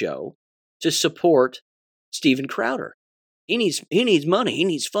his show to support Steven Crowder. He needs money, he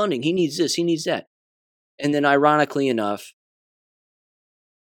needs funding, he needs this, he needs that. And then ironically enough,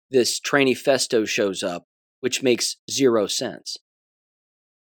 this Tranny-festo shows up, which makes zero sense.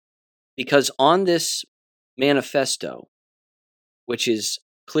 Because on this manifesto, which is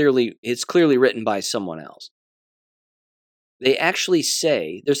clearly written by someone else, they actually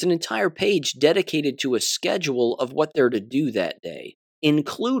say there's an entire page dedicated to a schedule of what they're to do that day,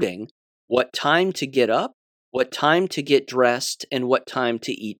 including what time to get up, what time to get dressed, and what time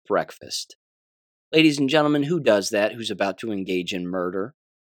to eat breakfast. Ladies and gentlemen, who does that who's about to engage in murder?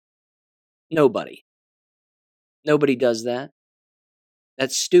 Nobody. Nobody does that.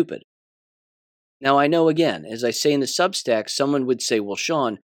 That's stupid. Now, I know, again, as I say in the Substack, someone would say, well,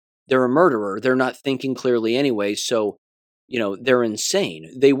 Sean, they're a murderer. They're not thinking clearly anyway, so, they're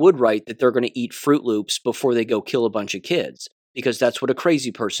insane. They would write that they're going to eat Fruit Loops before they go kill a bunch of kids, because that's what a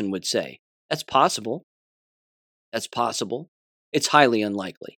crazy person would say. That's possible. That's possible. It's highly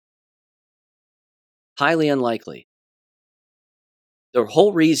unlikely. Highly unlikely. The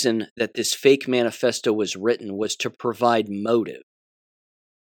whole reason that this fake manifesto was written was to provide motive.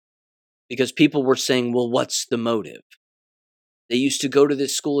 Because people were saying, well, what's the motive? They used to go to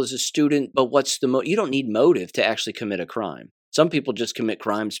this school as a student, but what's the motive? You don't need motive to actually commit a crime. Some people just commit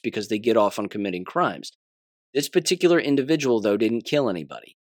crimes because they get off on committing crimes. This particular individual, though, didn't kill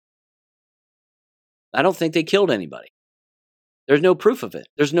anybody. I don't think they killed anybody. There's no proof of it.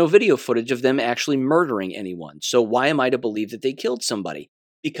 There's no video footage of them actually murdering anyone. So why am I to believe that they killed somebody?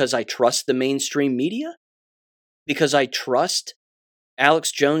 Because I trust the mainstream media? Because I trust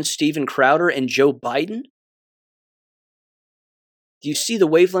Alex Jones, Steven Crowder, and Joe Biden? Do you see the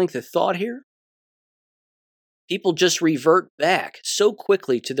wavelength of thought here? People just revert back so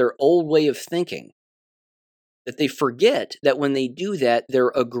quickly to their old way of thinking that they forget that when they do that,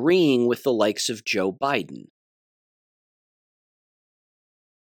 they're agreeing with the likes of Joe Biden.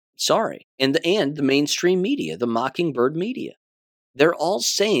 Sorry. And the mainstream media, the mockingbird media. They're all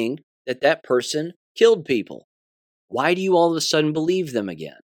saying that that person killed people. Why do you all of a sudden believe them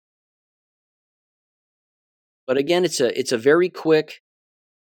again? But again, it's a very quick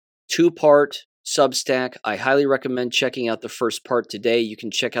 2-part Substack. I highly recommend checking out the first part today. You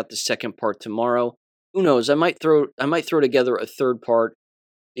can check out the second part tomorrow. Who knows? I might throw together a third part,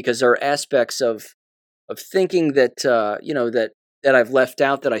 because there are aspects of thinking that that I've left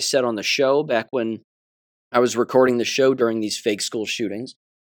out that I said on the show back when I was recording the show during these fake school shootings.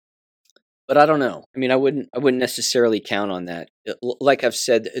 But I don't know. I mean, I wouldn't necessarily count on that. Like I've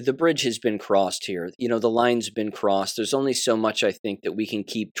said, the bridge has been crossed here. The line's been crossed. There's only so much, I think, that we can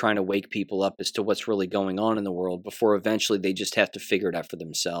keep trying to wake people up as to what's really going on in the world before eventually they just have to figure it out for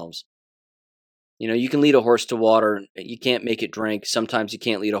themselves. You can lead a horse to water. You can't make it drink. Sometimes you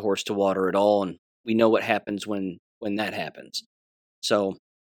can't lead a horse to water at all, and we know what happens when that happens. So,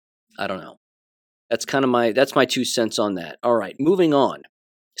 I don't know. That's my 2 cents on that. All right, moving on.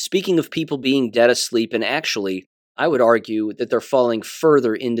 Speaking of people being dead asleep, and actually, I would argue that they're falling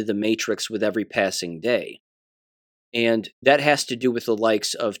further into the matrix with every passing day. And that has to do with the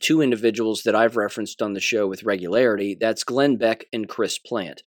likes of 2 individuals that I've referenced on the show with regularity. That's Glenn Beck and Chris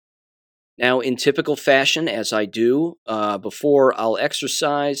Plant. Now, in typical fashion, as I do, before I'll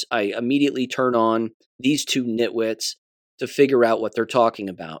exercise, I immediately turn on these 2 nitwits to figure out what they're talking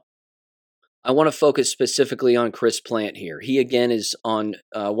about. I want to focus specifically on Chris Plant here. He, again, is on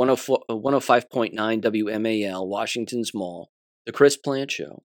 105.9 WMAL, Washington's Mall, the Chris Plant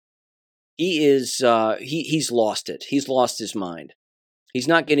Show. He is, he's lost it. He's lost his mind. He's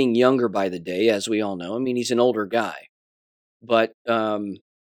not getting younger by the day, as we all know. I mean, he's an older guy. But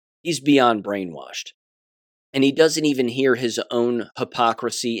he's beyond brainwashed. And he doesn't even hear his own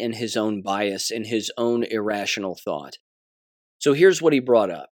hypocrisy and his own bias and his own irrational thought. So here's what he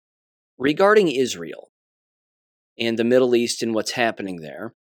brought up. Regarding Israel, and the Middle East and what's happening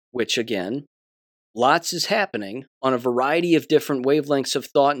there, which again, lots is happening on a variety of different wavelengths of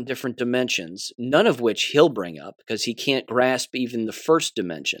thought and different dimensions, none of which he'll bring up because he can't grasp even the first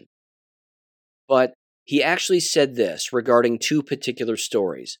dimension. But he actually said this regarding two particular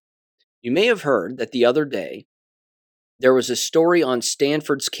stories. You may have heard that the other day there was a story on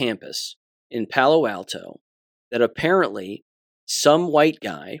Stanford's campus in Palo Alto that apparently some white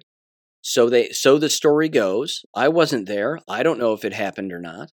guy, so the story goes, I wasn't there, I don't know if it happened or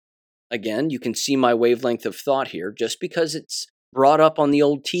not. Again, you can see my wavelength of thought here. Just because it's brought up on the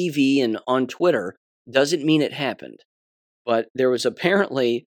old TV and on Twitter doesn't mean it happened. But there was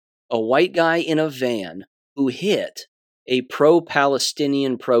apparently a white guy in a van who hit a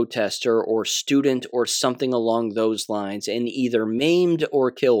pro-Palestinian protester or student or something along those lines and either maimed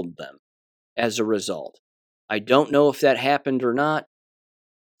or killed them as a result. I don't know if that happened or not,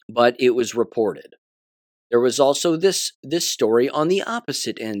 but it was reported. There was also this story on the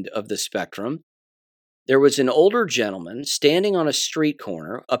opposite end of the spectrum. There was an older gentleman standing on a street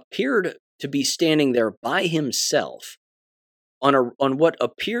corner, appeared to be standing there by himself on what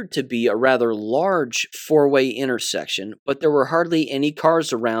appeared to be a rather large four-way intersection, but there were hardly any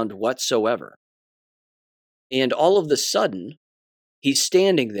cars around whatsoever. And all of a sudden, he's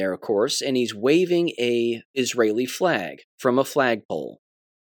standing there, of course, and he's waving a Israeli flag from a flagpole.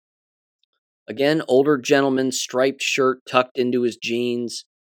 Again, older gentleman, striped shirt tucked into his jeans,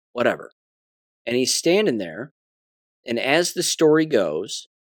 whatever. And he's standing there, and as the story goes,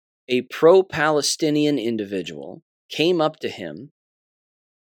 a pro-Palestinian individual came up to him,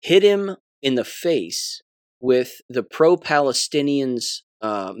 hit him in the face with the pro-Palestinian's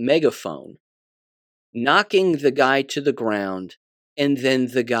megaphone, knocking the guy to the ground, and then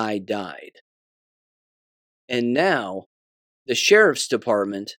the guy died. And now, the sheriff's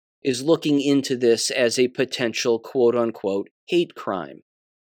department is looking into this as a potential quote-unquote hate crime.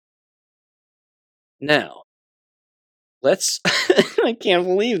 Now, I can't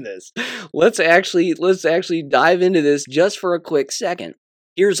believe this. Let's actually dive into this just for a quick second.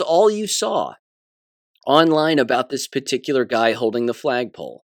 Here's all you saw online about this particular guy holding the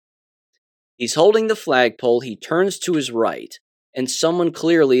flagpole. He's holding the flagpole, he turns to his right, and someone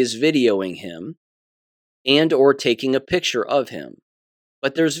clearly is videoing him and or taking a picture of him.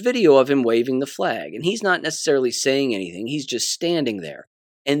 But there's video of him waving the flag, and he's not necessarily saying anything, he's just standing there.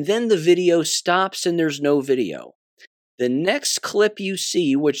 And then the video stops and there's no video. The next clip you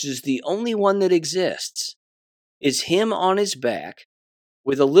see, which is the only one that exists, is him on his back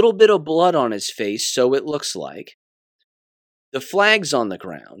with a little bit of blood on his face, so it looks like. The flag's on the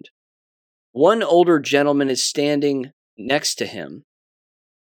ground. One older gentleman is standing next to him.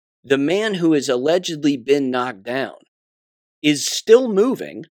 The man who has allegedly been knocked down is still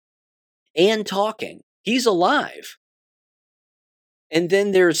moving and talking. He's alive. And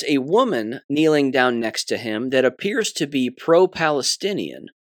then there's a woman kneeling down next to him that appears to be pro-Palestinian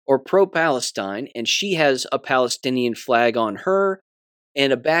or pro-Palestine, and she has a Palestinian flag on her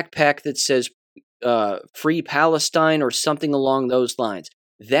and a backpack that says Free Palestine or something along those lines.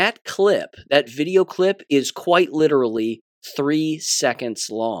 That clip, that video clip, is quite literally 3 seconds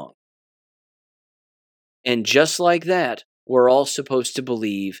long. And just like that, we're all supposed to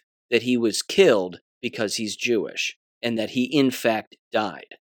believe that he was killed because he's Jewish, and that he in fact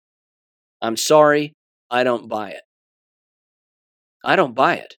died. I'm sorry, I don't buy it. I don't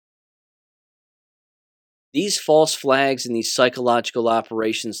buy it. These false flags and these psychological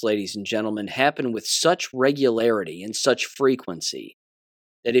operations, ladies and gentlemen, happen with such regularity and such frequency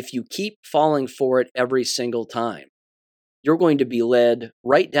that if you keep falling for it every single time, you're going to be led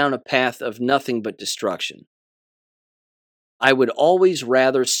right down a path of nothing but destruction. I would always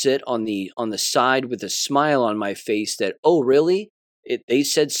rather sit on the side with a smile on my face that, oh really? They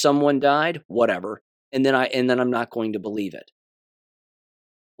said someone died? Whatever. And then I'm not going to believe it.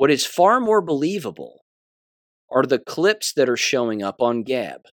 What is far more believable are the clips that are showing up on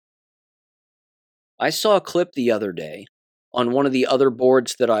Gab. I saw a clip the other day on one of the other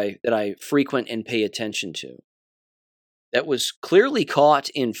boards that I frequent and pay attention to that was clearly caught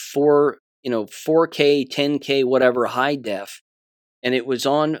in 4K, 10K, whatever, high def, and it was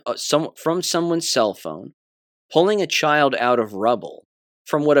on from someone's cell phone, pulling a child out of rubble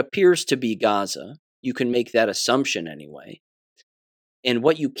from what appears to be Gaza. You can make that assumption anyway. And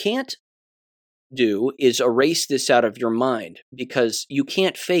what you can't do is erase this out of your mind, because you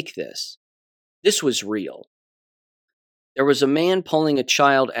can't fake this. This was real. There was a man pulling a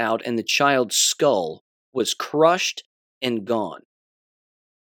child out, and the child's skull was crushed and gone.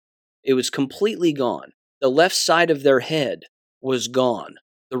 It was completely gone. The left side of their head was gone.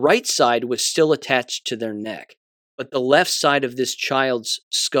 The right side was still attached to their neck. but the left side of this child's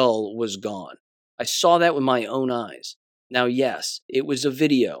skull was gone. I saw that with my own eyes. Now, yes, it was a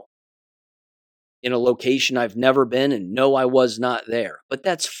video in a location I've never been, and no, I was not there. But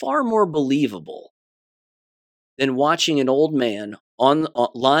that's far more believable than watching an old man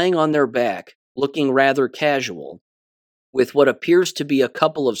lying on their back, looking rather casual, with what appears to be a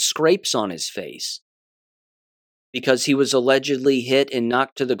couple of scrapes on his face, because he was allegedly hit and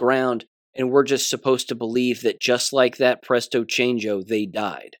knocked to the ground, and we're just supposed to believe that just like that, presto changeo, they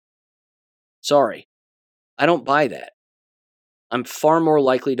died. Sorry, I don't buy that. I'm far more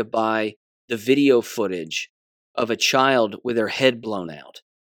likely to buy the video footage of a child with their head blown out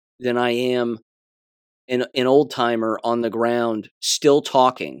than I am an old-timer on the ground still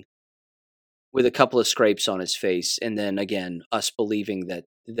talking with a couple of scrapes on his face, and then, again, us believing that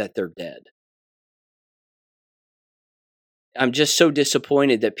they're dead. I'm just so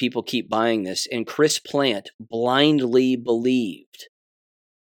disappointed that people keep buying this, and Chris Plant blindly believed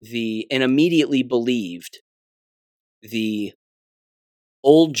and immediately believed the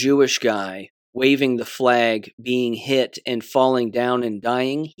old Jewish guy waving the flag, being hit and falling down and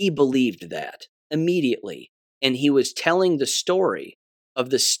dying. He believed that immediately. And he was telling the story of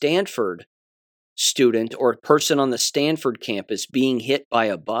the Stanford student or person on the Stanford campus being hit by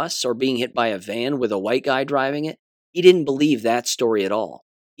a bus or being hit by a van with a white guy driving it. He didn't believe that story at all.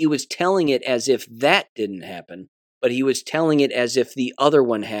 He was telling it as if that didn't happen, but he was telling it as if the other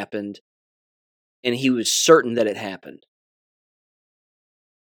one happened, and he was certain that it happened.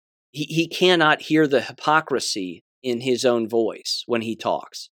 He cannot hear the hypocrisy in his own voice when he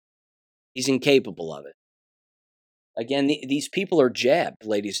talks. He's incapable of it. Again, these people are jabbed,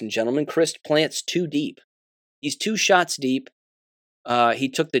 ladies and gentlemen. Chris Plant's too deep. He's 2 shots deep. He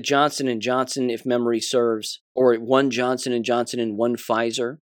took the Johnson & Johnson, if memory serves, or 1 Johnson & Johnson and 1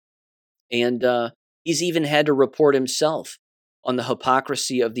 Pfizer. And he's even had to report himself on the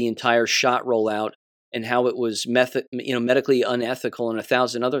hypocrisy of the entire shot rollout and how it was medically unethical and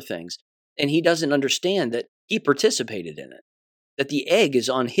 1,000 other things. And he doesn't understand that he participated in it, that the egg is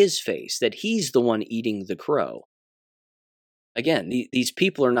on his face, that he's the one eating the crow. Again, these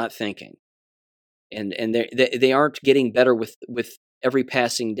people are not thinking, and they aren't getting better with every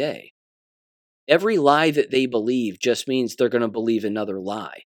passing day. Every lie that they believe just means they're going to believe another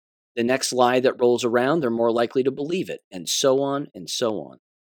lie. The next lie that rolls around, they're more likely to believe it, and so on and so on.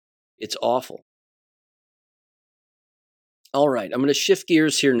 It's awful. All right, I'm going to shift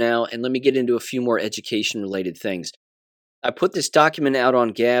gears here now, and let me get into a few more education-related things. I put this document out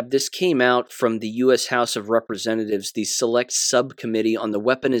on Gab. This came out from the U.S. House of Representatives, the Select Subcommittee on the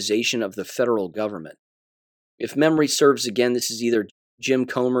Weaponization of the Federal Government. If memory serves again, this is either Jim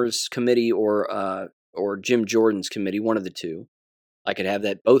Comer's committee or Jim Jordan's committee, one of the two. I could have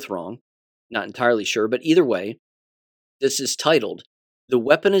that both wrong. Not entirely sure, but either way, this is titled, The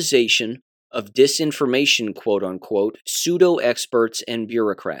Weaponization of Disinformation, quote-unquote, Pseudo-Experts and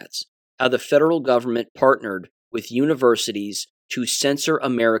Bureaucrats, How the Federal Government Partnered with Universities to Censor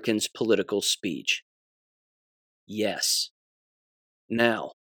Americans' Political Speech. Yes.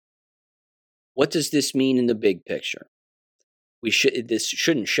 Now, what does this mean in the big picture? This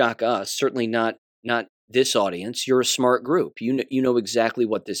shouldn't shock us, certainly not this audience. You're a smart group. You know exactly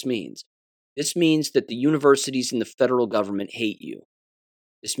what this means. This means that the universities and the federal government hate you.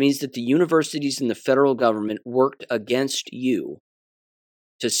 This means that the universities and the federal government worked against you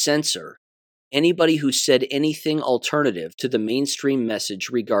to censor anybody who said anything alternative to the mainstream message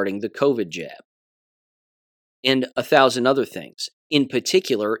regarding the COVID jab. And 1,000 other things, in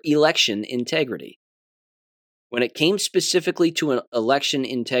particular, election integrity. When it came specifically to election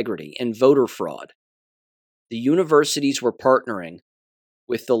integrity and voter fraud, the universities were partnering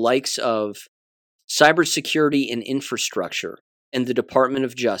with the likes of cybersecurity and infrastructure and the Department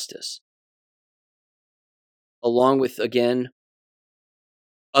of Justice, along with, again,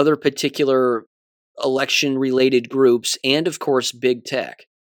 other particular election-related groups and, of course, big tech.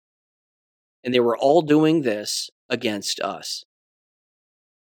 And they were all doing this against us.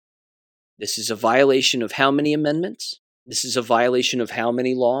 This is a violation of how many amendments? This is a violation of how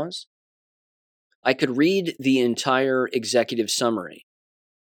many laws? I could read the entire executive summary.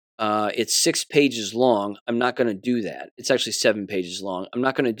 It's 6 pages long. I'm not going to do that. It's actually 7 pages long. I'm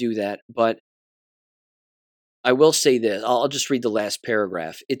not going to do that, but I will say this. I'll just read the last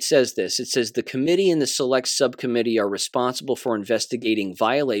paragraph. It says this. It says, the committee and the select subcommittee are responsible for investigating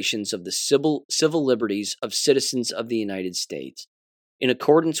violations of the civil liberties of citizens of the United States. In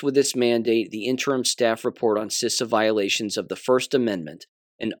accordance with this mandate, the interim staff report on CISA violations of the First Amendment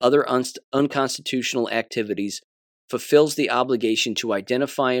and other unconstitutional activities fulfills the obligation to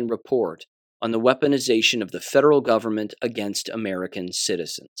identify and report on the weaponization of the federal government against American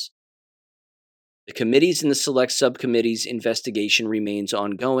citizens. The committees and the select subcommittees' investigation remains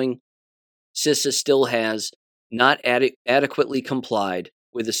ongoing. CISA still has not adequately complied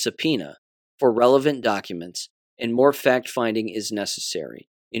with a subpoena for relevant documents, and more fact-finding is necessary.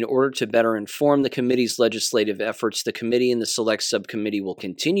 In order to better inform the committee's legislative efforts, the committee and the select subcommittee will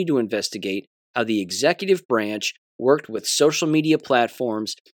continue to investigate how the executive branch worked with social media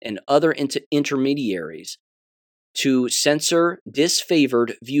platforms and other intermediaries to censor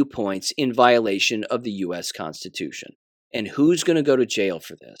disfavored viewpoints in violation of the U.S. Constitution. And who's going to go to jail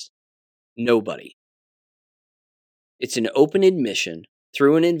for this? Nobody. It's an open admission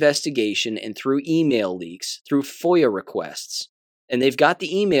through an investigation and through email leaks, through FOIA requests. And they've got the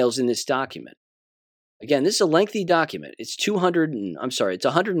emails in this document. Again, this is a lengthy document. It's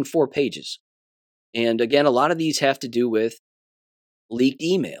 104 pages. And again, a lot of these have to do with leaked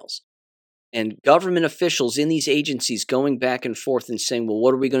emails and government officials in these agencies going back and forth and saying, well,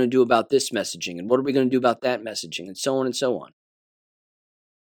 what are we going to do about this messaging? And what are we going to do about that messaging? And so on and so on.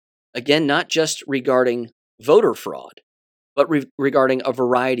 Again, not just regarding voter fraud, but regarding a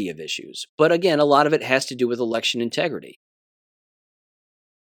variety of issues. But again, a lot of it has to do with election integrity.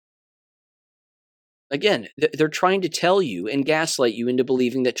 Again, they're trying to tell you and gaslight you into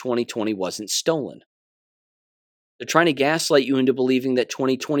believing that 2020 wasn't stolen. They're trying to gaslight you into believing that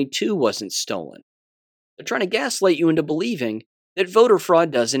 2022 wasn't stolen. They're trying to gaslight you into believing that voter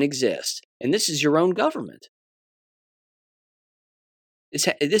fraud doesn't exist. And this is your own government.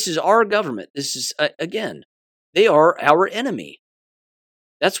 This is our government. This is, again, they are our enemy.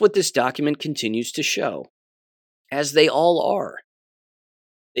 That's what this document continues to show, as they all are.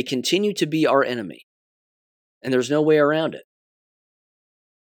 They continue to be our enemy. And there's no way around it.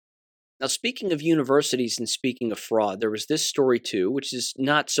 Now, speaking of universities and speaking of fraud, there was this story too, which is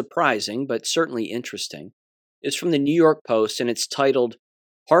not surprising, but certainly interesting. It's from the New York Post, and it's titled,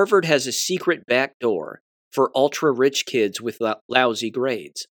 Harvard has a secret back door for ultra-rich kids with lousy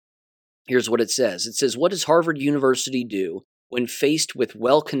grades. Here's what it says. It says, what does Harvard University do when faced with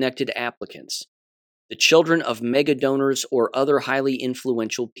well-connected applicants, the children of mega donors or other highly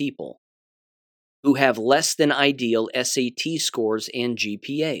influential people, who have less than ideal SAT scores and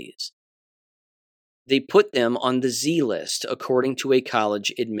GPAs? They put them on the Z list, according to a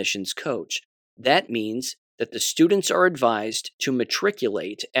college admissions coach. That means that the students are advised to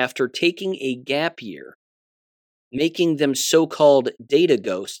matriculate after taking a gap year, making them so-called data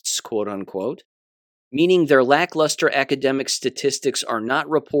ghosts, quote unquote, meaning their lackluster academic statistics are not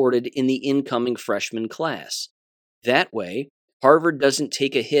reported in the incoming freshman class. That way, Harvard doesn't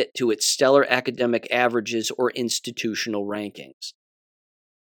take a hit to its stellar academic averages or institutional rankings.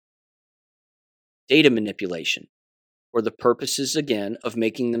 Data manipulation, for the purposes, again, of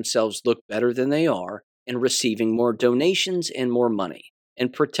making themselves look better than they are and receiving more donations and more money,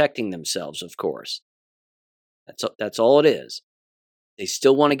 and protecting themselves, of course. That's all it is. They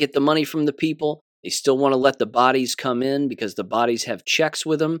still want to get the money from the people. They still want to let the bodies come in because the bodies have checks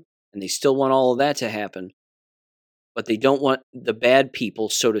with them, and they still want all of that to happen. But they don't want the bad people,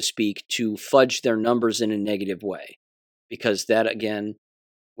 so to speak, to fudge their numbers in a negative way, because that, again,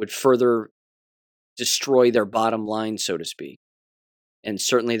 would further destroy their bottom line, so to speak. And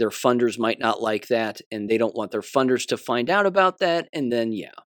certainly their funders might not like that, and they don't want their funders to find out about that, and then,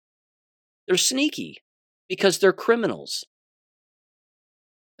 yeah. They're sneaky, because they're criminals.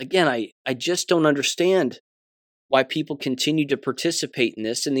 Again, I just don't understand why people continue to participate in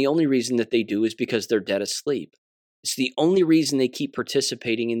this, and the only reason that they do is because they're dead asleep. It's the only reason they keep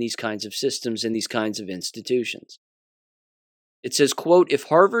participating in these kinds of systems and these kinds of institutions. It says, quote, if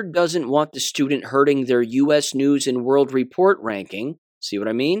Harvard doesn't want the student hurting their U.S. News and World Report ranking, see what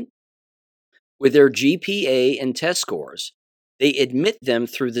I mean? With their GPA and test scores, they admit them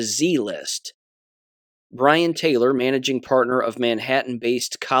through the Z list. Brian Taylor, managing partner of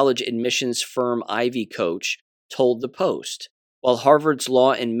Manhattan-based college admissions firm Ivy Coach, told the Post, while Harvard's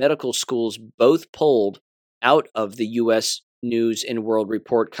law and medical schools both pulled out of the U.S. News and World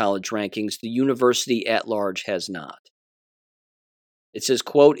Report college rankings, the university at large has not. It says,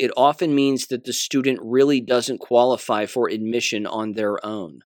 quote, it often means that the student really doesn't qualify for admission on their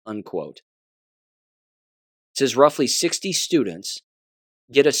own, unquote. It says roughly 60 students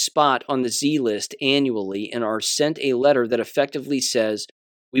get a spot on the Z list annually and are sent a letter that effectively says,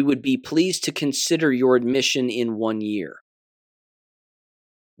 we would be pleased to consider your admission in 1 year.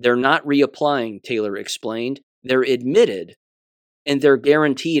 They're not reapplying, Taylor explained. They're admitted, and they're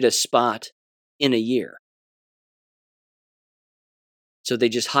guaranteed a spot in a year. So they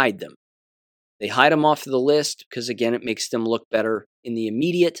just hide them. They hide them off the list because, again, it makes them look better in the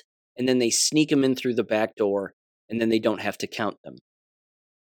immediate, and then they sneak them in through the back door, and then they don't have to count them.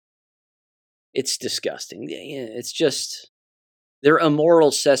 It's disgusting. It's just, they're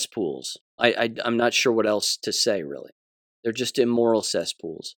immoral cesspools. I'm not sure what else to say, really. They're just immoral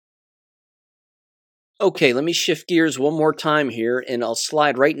cesspools. Okay, let me shift gears one more time here, and I'll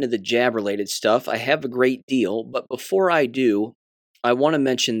slide right into the jab-related stuff. I have a great deal, but before I do, I want to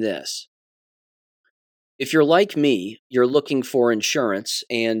mention this. If you're like me, you're looking for insurance,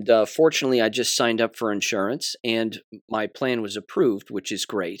 and fortunately, I just signed up for insurance, and my plan was approved, which is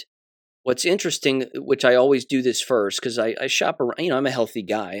great. What's interesting, which I always do this first, because I shop around, I'm a healthy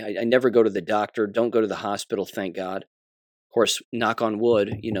guy. I never go to the doctor, don't go to the hospital, thank God. Of course, knock on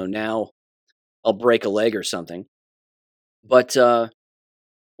wood, now I'll break a leg or something. But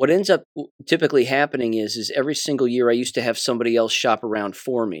what ends up typically happening is every single year I used to have somebody else shop around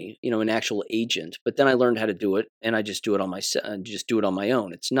for me, an actual agent. But then I learned how to do it, and I just do it on my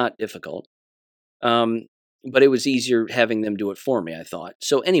own. It's not difficult, but it was easier having them do it for me, I thought.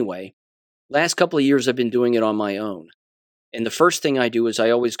 So anyway, last couple of years I've been doing it on my own. And the first thing I do is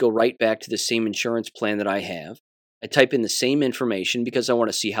I always go right back to the same insurance plan that I have. I type in the same information because I want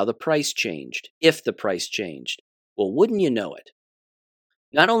to see how the price changed, if the price changed. Well, wouldn't you know it?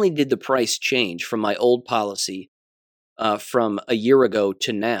 Not only did the price change from my old policy from a year ago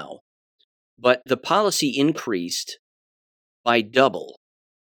to now, but the policy increased by double.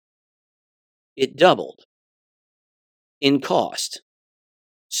 It doubled in cost.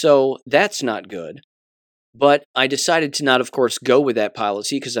 So that's not good. But I decided to not, of course, go with that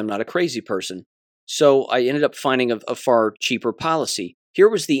policy because I'm not a crazy person. So I ended up finding a far cheaper policy. Here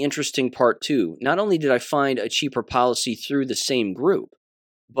was the interesting part, too. Not only did I find a cheaper policy through the same group,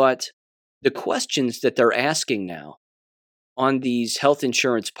 but the questions that they're asking now on these health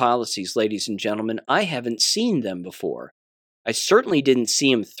insurance policies, ladies and gentlemen, I haven't seen them before. I certainly didn't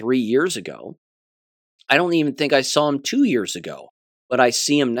see them 3 years ago. I don't even think I saw them 2 years ago, but I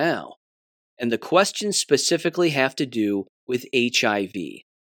see them now. And the questions specifically have to do with HIV.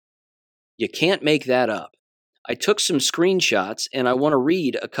 You can't make that up. I took some screenshots, and I want to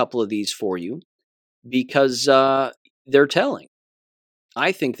read a couple of these for you because they're telling.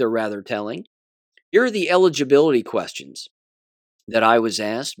 I think they're rather telling. Here are the eligibility questions that I was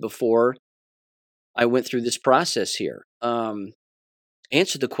asked before I went through this process here.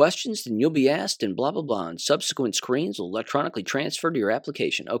 Answer the questions, and you'll be asked, and blah, blah, blah. And subsequent screens will electronically transfer to your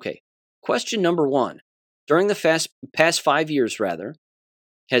application. Okay. Question number 1. During the past 5 years,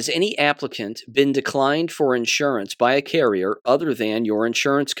 has any applicant been declined for insurance by a carrier other than your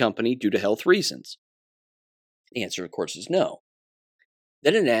insurance company due to health reasons? The answer, of course, is no.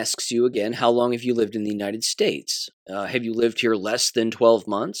 Then it asks you again, how long have you lived in the United States? Have you lived here less than 12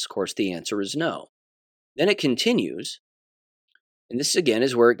 months? Of course, the answer is no. Then it continues, and this again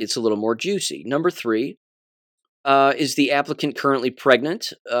is where it gets a little more juicy. Number 3, is the applicant currently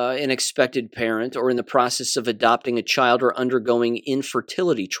pregnant, an expected parent, or in the process of adopting a child or undergoing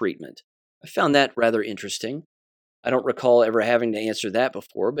infertility treatment? I found that rather interesting. I don't recall ever having to answer that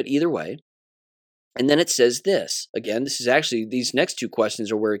before, but either way. And then it says this. Again, these next 2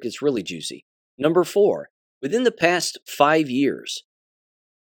 questions are where it gets really juicy. Number 4, within the past 5 years,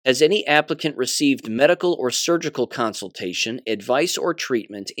 has any applicant received medical or surgical consultation, advice, or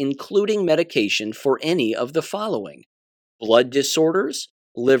treatment, including medication for any of the following? Blood disorders,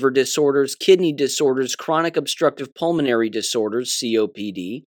 liver disorders, kidney disorders, chronic obstructive pulmonary disorders,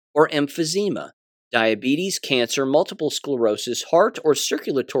 COPD, or emphysema, diabetes, cancer, multiple sclerosis, heart or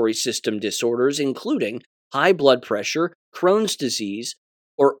circulatory system disorders, including high blood pressure, Crohn's disease,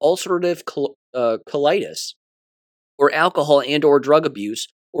 or ulcerative colitis, or alcohol and or drug abuse,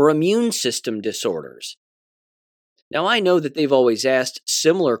 or immune system disorders. Now, I know that they've always asked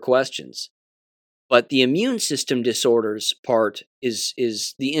similar questions, but the immune system disorders part is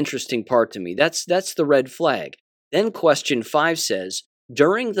the interesting part to me. That's the red flag. Then question 5 says,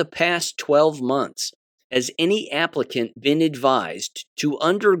 during the past 12 months, has any applicant been advised to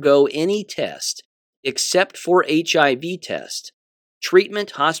undergo any test except for HIV test,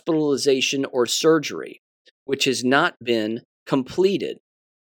 treatment, hospitalization, or surgery, which has not been completed,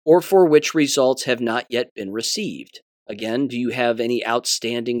 or for which results have not yet been received? Again, do you have any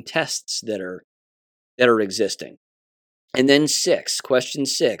outstanding tests that are existing? And then question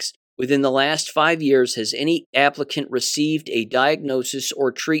 6, within the last 5 years, has any applicant received a diagnosis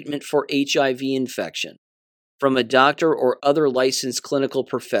or treatment for HIV infection from a doctor or other licensed clinical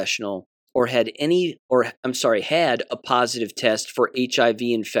professional, or had a positive test for HIV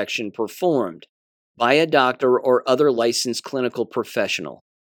infection performed by a doctor or other licensed clinical professional,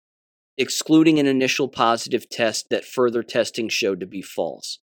 excluding an initial positive test that further testing showed to be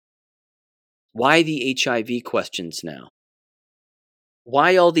false? Why the HIV questions now?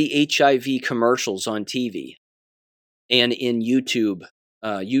 Why all the HIV commercials on TV and in YouTube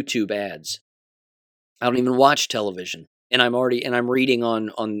ads? I don't even watch television, and I'm reading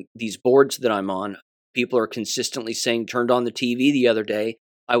on these boards that I'm on. People are consistently saying, turned on the TV the other day,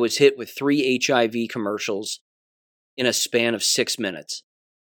 I was hit with 3 HIV commercials in a span of 6 minutes.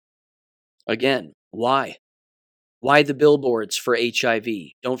 Again, why? Why the billboards for HIV?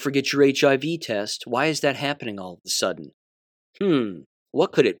 Don't forget your HIV test. Why is that happening all of a sudden?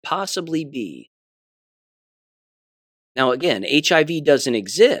 What could it possibly be? Now, again, HIV doesn't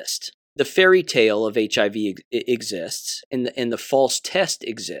exist. The fairy tale of HIV exists, and the false test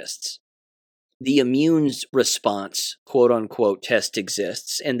exists. The immune response, quote unquote, test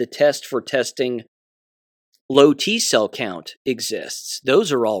exists, and the test for testing low T cell count exists.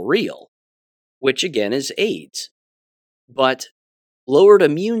 Those are all real, which again is AIDS. But lowered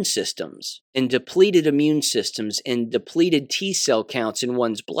immune systems and depleted immune systems and depleted T cell counts in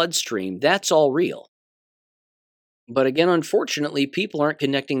one's bloodstream, that's all real. But again, unfortunately, people aren't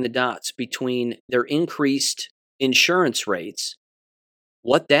connecting the dots between their increased insurance rates,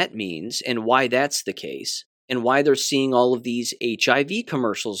 what that means and why that's the case, and why they're seeing all of these HIV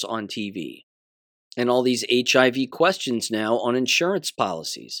commercials on TV and all these HIV questions now on insurance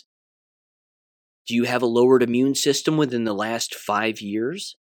policies. Do you have a lowered immune system within the last 5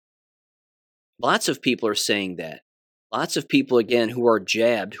 years? Lots of people are saying that. Lots of people, again, who are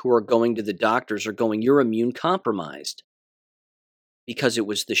jabbed, who are going to the doctors, are going, you're immune compromised. Because it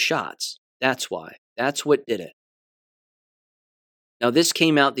was the shots. That's why. That's what did it. Now, this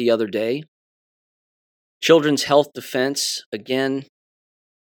came out the other day. Children's Health Defense, again,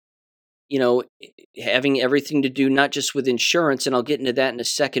 having everything to do not just with insurance, and I'll get into that in a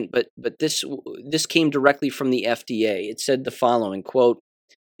second, but this came directly from the FDA. It said the following, quote,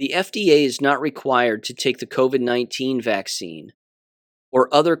 the FDA is not required to take the COVID-19 vaccine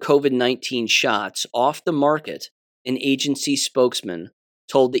or other COVID-19 shots off the market, an agency spokesman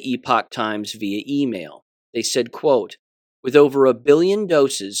told the Epoch Times via email. They said, quote, with over 1 billion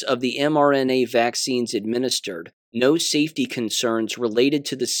doses of the mRNA vaccines administered, no safety concerns related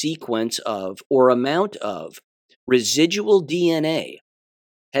to the sequence of or amount of residual DNA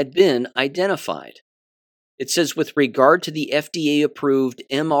had been identified. It says with regard to the FDA-approved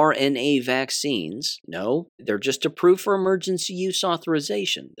mRNA vaccines, no, they're just approved for emergency use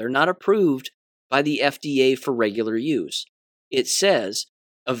authorization. They're not approved by the FDA for regular use. It says,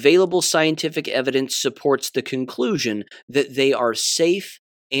 available scientific evidence supports the conclusion that they are safe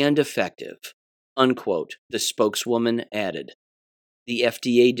and effective, unquote, the spokeswoman added. The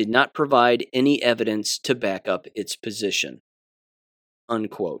FDA did not provide any evidence to back up its position,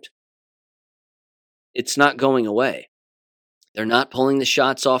 unquote. It's not going away. They're not pulling the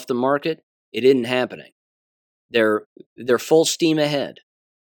shots off the market. It isn't happening. They're full steam ahead,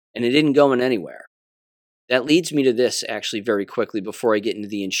 and it isn't going anywhere. That leads me to this, actually, very quickly before I get into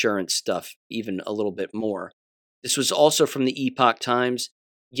the insurance stuff even a little bit more. This was also from the Epoch Times.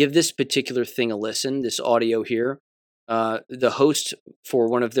 Give this particular thing a listen, this audio here. The host for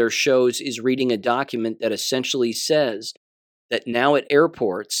one of their shows is reading a document that essentially says that now at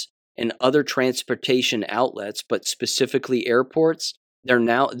airports and other transportation outlets, but specifically airports, the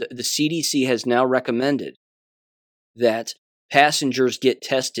CDC has now recommended that passengers get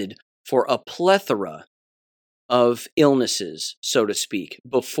tested for a plethora of illnesses, so to speak,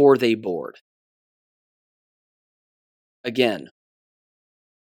 before they board. Again,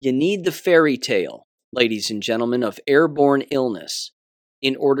 you need the fairy tale, ladies and gentlemen, of airborne illness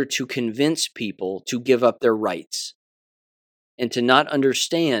in order to convince people to give up their rights and to not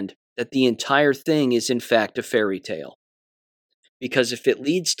understand that the entire thing is in fact a fairy tale. Because if it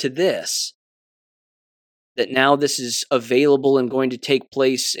leads to this, that now this is available and going to take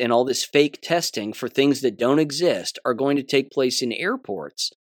place, and all this fake testing for things that don't exist are going to take place in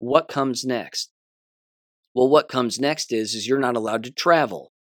airports, what comes next? Well, what comes next is you're not allowed to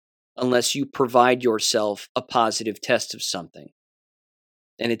travel unless you provide yourself a positive test of something.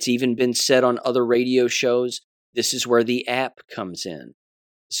 And it's even been said on other radio shows, this is where the app comes in.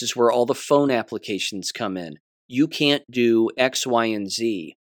 This is where all the phone applications come in. You can't do X, Y, and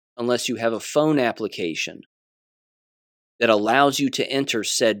Z unless you have a phone application that allows you to enter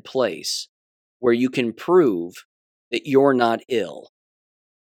said place where you can prove that you're not ill.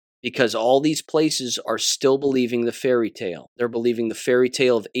 Because all these places are still believing the fairy tale. They're believing the fairy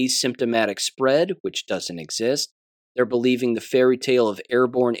tale of asymptomatic spread, which doesn't exist. They're believing the fairy tale of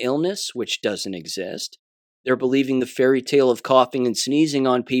airborne illness, which doesn't exist. They're believing the fairy tale of coughing and sneezing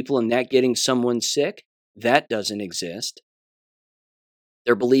on people and that getting someone sick. That doesn't exist.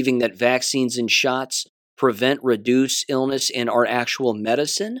 They're believing that vaccines and shots prevent, reduce illness, and are actual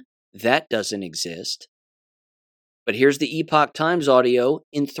medicine. That doesn't exist. But here's the Epoch Times audio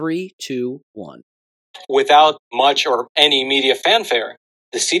in 3, 2, 1. Without much or any media fanfare,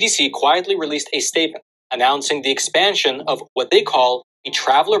 the CDC quietly released a statement announcing the expansion of what they call a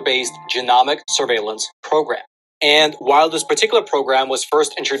traveler-based genomic surveillance program. And while this particular program was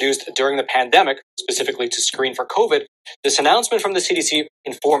first introduced during the pandemic, specifically to screen for COVID, this announcement from the CDC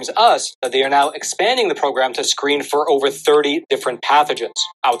informs us that they are now expanding the program to screen for over 30 different pathogens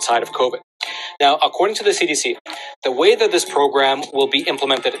outside of COVID. Now, according to the CDC, the way that this program will be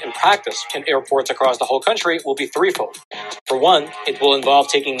implemented in practice in airports across the whole country will be threefold. For one, it will involve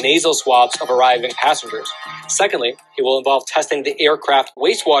taking nasal swabs of arriving passengers. Secondly, it will involve testing the aircraft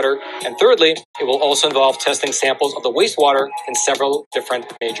wastewater. And thirdly, it will also involve testing samples of the wastewater in several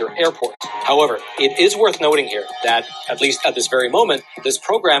different major airports. However, it is worth noting here that, at least at this very moment, this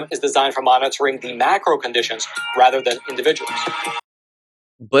program is designed for monitoring the macro conditions rather than individuals.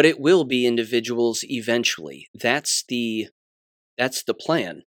 But it will be individuals eventually. That's the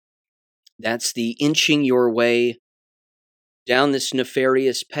plan. That's the inching your way down this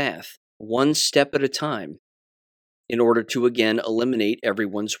nefarious path, one step at a time, in order to again eliminate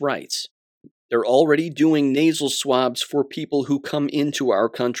everyone's rights. They're already doing nasal swabs for people who come into our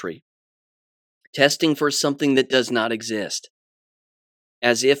country, testing for something that does not exist,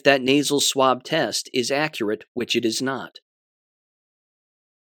 as if that nasal swab test is accurate, which it is not.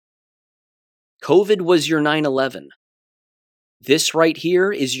 COVID was your 9/11. This right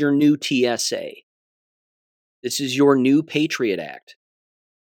here is your new TSA. This is your new Patriot Act.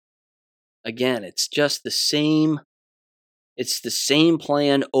 Again, it's just the same. It's the same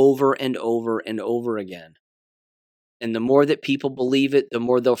plan over and over and over again. And the more that people believe it, the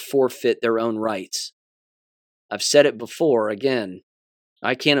more they'll forfeit their own rights. I've said it before, again,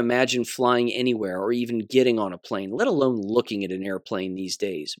 I can't imagine flying anywhere or even getting on a plane, let alone looking at an airplane these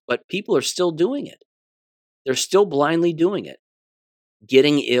days. But people are still doing it. They're still blindly doing it.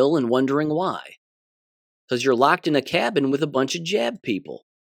 Getting ill and wondering why. Because you're locked in a cabin with a bunch of jabbed people.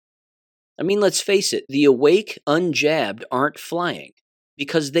 I mean, let's face it, the awake, unjabbed aren't flying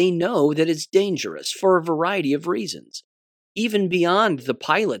because they know that it's dangerous for a variety of reasons. Even beyond the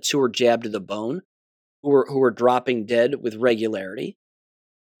pilots who are jabbed to the bone, who are dropping dead with regularity.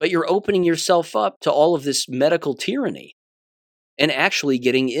 But you're opening yourself up to all of this medical tyranny and actually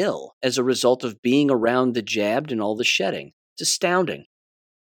getting ill as a result of being around the jabbed and all the shedding. It's astounding.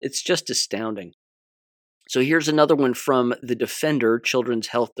 It's just astounding. So here's another one from the Defender,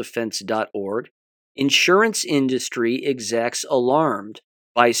 children'shealthdefense.org. Insurance industry execs alarmed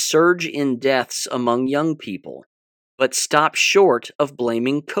by surge in deaths among young people, but stop short of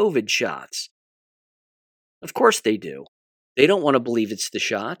blaming COVID shots. Of course they do. They don't want to believe it's the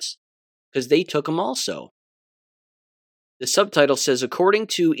shots, because they took them also. The subtitle says, according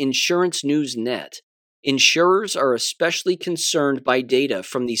to Insurance News Net, insurers are especially concerned by data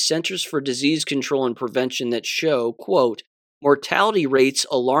from the Centers for Disease Control and Prevention that show, quote, mortality rates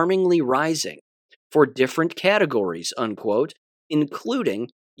alarmingly rising for different categories, unquote, including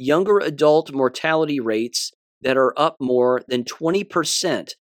younger adult mortality rates that are up more than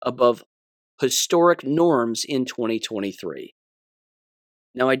 20% above historic norms in 2023.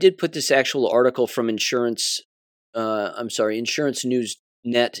 Now, I did put this actual article from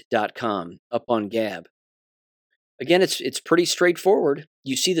insurancenewsnet.com up on Gab. Again, it's pretty straightforward.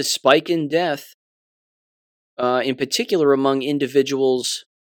 You see the spike in death, in particular among individuals.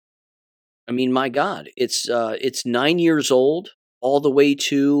 I mean, my God, it's 9 years old all the way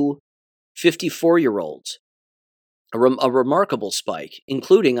to 54-year-olds. A remarkable spike,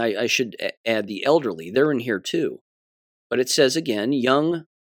 including, I should add, the elderly. They're in here too. But it says again,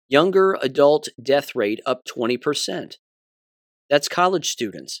 younger adult death rate up 20%. That's college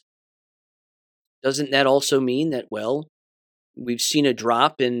students. Doesn't that also mean that, well, we've seen a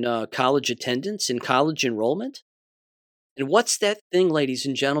drop in college attendance and college enrollment? And what's that thing, ladies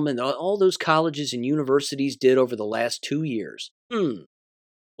and gentlemen, all those colleges and universities did over the last 2 years?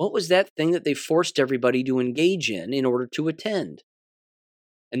 What was that thing that they forced everybody to engage in order to attend?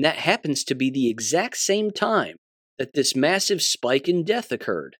 And that happens to be the exact same time that this massive spike in death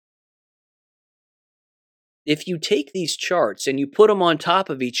occurred. If you take these charts and you put them on top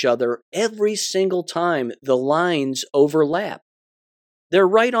of each other, every single time the lines overlap. They're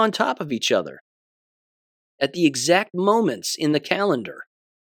right on top of each other at the exact moments in the calendar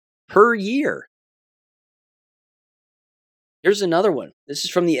per year. Here's another one. This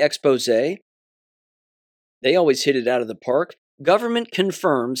is from the expose. They always hit it out of the park. Government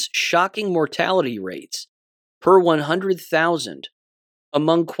confirms shocking mortality rates per 100,000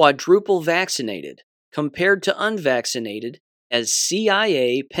 among quadruple vaccinated compared to unvaccinated, as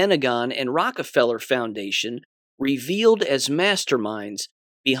CIA, Pentagon, and Rockefeller Foundation revealed as masterminds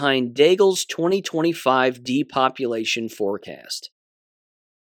behind Daigle's 2025 depopulation forecast.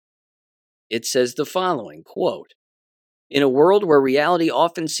 It says the following, quote, "In a world where reality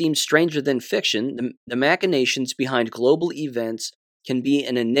often seems stranger than fiction, the machinations behind global events can be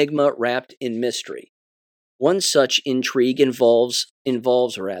an enigma wrapped in mystery. One such intrigue involves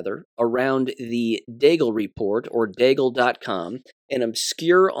around the Daigle Report, or Daigle.com, an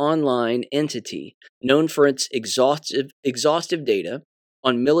obscure online entity known for its exhaustive data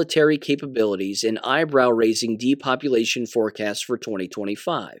on military capabilities and eyebrow-raising depopulation forecasts for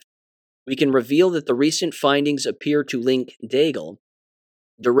 2025. We can reveal that the recent findings appear to link Daigle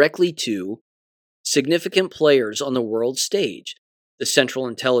directly to significant players on the world stage: the Central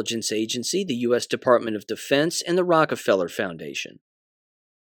Intelligence Agency, the U.S. Department of Defense, and the Rockefeller Foundation.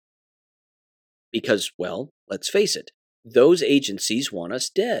 Because, well, let's face it, those agencies want us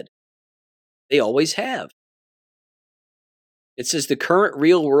dead. They always have. It says the current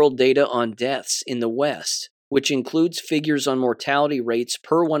real-world data on deaths in the West, which includes figures on mortality rates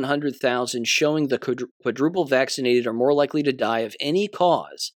per 100,000 showing the quadruple vaccinated are more likely to die of any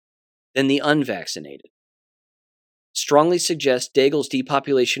cause than the unvaccinated, strongly suggests Daigle's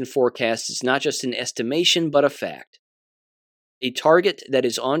depopulation forecast is not just an estimation, but a fact. A target that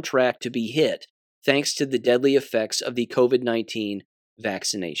is on track to be hit thanks to the deadly effects of the COVID-19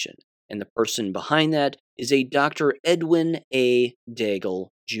 vaccination. And the person behind that is a Dr. Edwin A.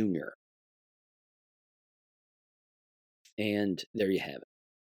 Daigle Jr. And there you have it.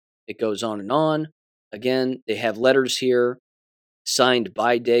 It goes on and on. Again, they have letters here signed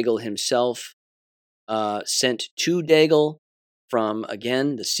by Daigle himself, sent to Daigle from,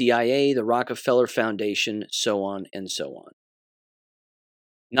 again, the CIA, the Rockefeller Foundation, so on and so on.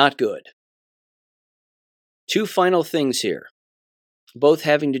 Not good. Two final things here, both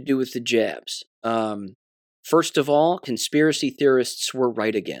having to do with the jabs. First of all, conspiracy theorists were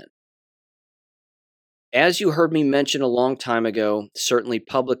right again. As you heard me mention a long time ago, certainly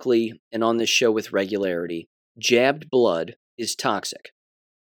publicly and on this show with regularity, jabbed blood is toxic.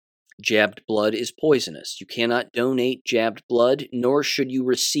 Jabbed blood is poisonous. You cannot donate jabbed blood, nor should you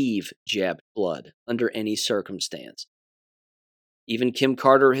receive jabbed blood under any circumstance. Even Kim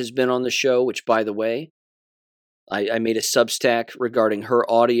Carter has been on the show, which, by the way, I made a Substack regarding her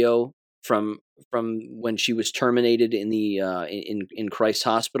audio from when she was terminated in the in Christ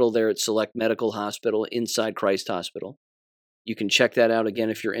Hospital there at Select Medical Hospital inside Christ Hospital. You can check that out again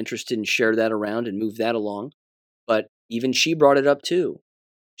if you're interested and share that around and move that along. But even she brought it up too.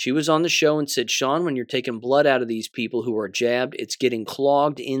 She was on the show and said, "Sean, when you're taking blood out of these people who are jabbed, it's getting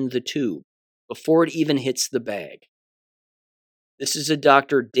clogged in the tube before it even hits the bag." This is a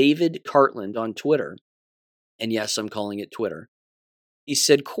Dr. David Cartland on Twitter. And yes, I'm calling it Twitter. He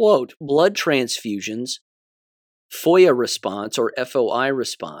said, quote, "Blood transfusions, FOIA response or FOI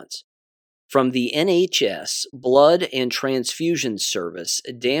response from the NHS Blood and Transfusion Service,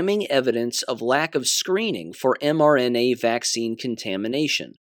 damning evidence of lack of screening for mRNA vaccine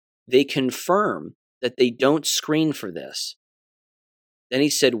contamination. They confirm that they don't screen for this." Then he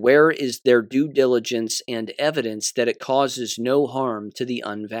said, "Where is their due diligence and evidence that it causes no harm to the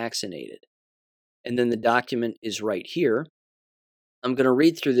unvaccinated?" And then the document is right here. I'm going to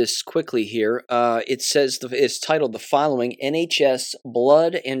read through this quickly here. It says, it's titled the following: NHS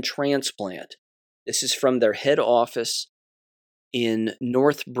Blood and Transplant. This is from their head office in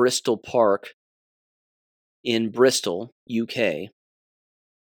North Bristol Park in Bristol, UK.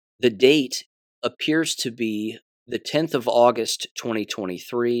 The date appears to be the 10th of August,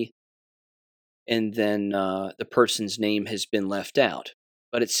 2023. And then the person's name has been left out.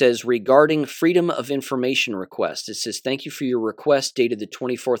 But it says, regarding Freedom of Information request, it says, "Thank you for your request dated the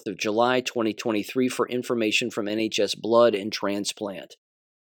 24th of July, 2023 for information from NHS Blood and Transplant,"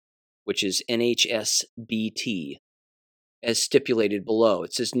 which is NHSBT, as stipulated below.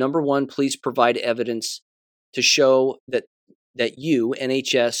 It says, "Number one, please provide evidence to show that you,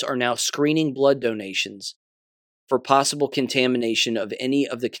 NHS, are now screening blood donations for possible contamination of any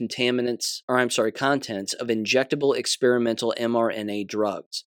of the contents of injectable experimental mRNA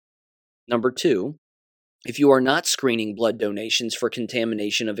drugs. Number two, if you are not screening blood donations for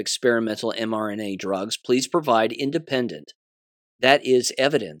contamination of experimental mRNA drugs, please provide independent, that is,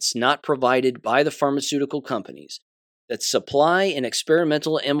 evidence not provided by the pharmaceutical companies that supply an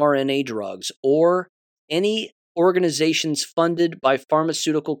experimental mRNA drugs or any organizations funded by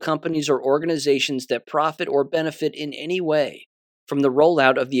pharmaceutical companies or organizations that profit or benefit in any way from the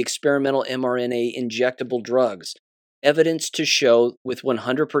rollout of the experimental mRNA injectable drugs evidence to show with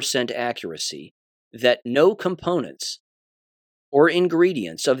 100% accuracy that no components or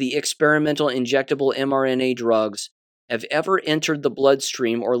ingredients of the experimental injectable mRNA drugs have ever entered the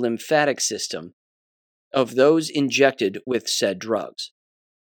bloodstream or lymphatic system of those injected with said drugs.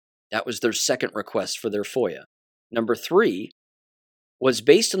 That was their second request for their FOIA. Number 3 was,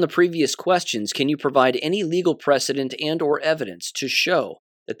 based on the previous questions, can you provide any legal precedent and or evidence to show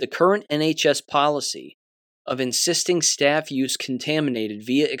that the current NHS policy of insisting staff use contaminated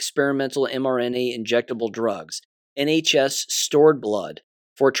via experimental mRNA injectable drugs, NHS stored blood,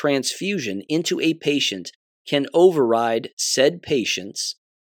 for transfusion into a patient can override said patient's,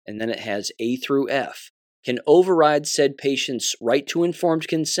 and then it has A through F, can override said patient's right to informed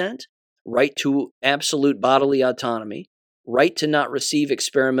consent, right to absolute bodily autonomy, right to not receive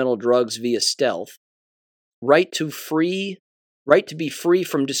experimental drugs via stealth, right to be free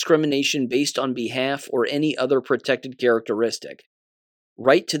from discrimination based on behalf or any other protected characteristic,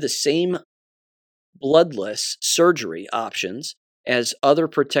 right to the same bloodless surgery options as other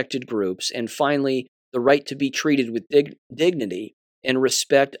protected groups, and finally, the right to be treated with dignity and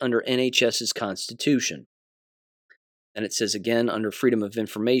respect under NHS's Constitution. And it says again, under freedom of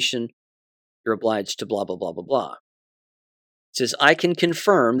information, you're obliged to blah, blah, blah, blah, blah. It says, I can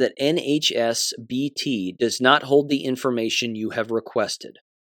confirm that NHSBT does not hold the information you have requested.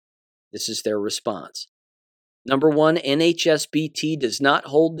 This is their response. Number 1, NHSBT does not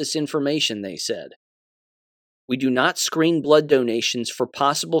hold this information, they said. We do not screen blood donations for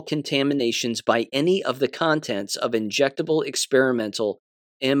possible contaminations by any of the contents of injectable experimental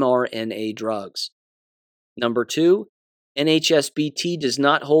mRNA drugs. Number 2, NHSBT does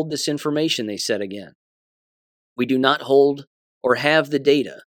not hold this information, they said again. We do not hold or have the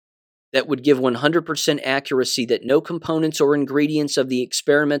data that would give 100% accuracy that no components or ingredients of the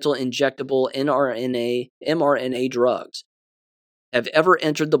experimental injectable mRNA drugs have ever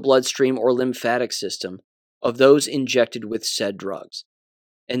entered the bloodstream or lymphatic system of those injected with said drugs.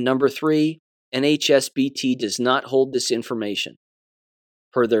 And number 3, NHSBT does not hold this information.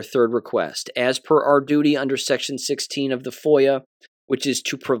 Per their third request, as per our duty under Section 16 of the FOIA, which is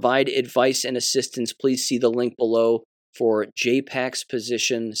to provide advice and assistance, please see the link below for JPAC's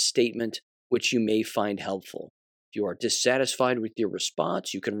position statement, which you may find helpful. If you are dissatisfied with your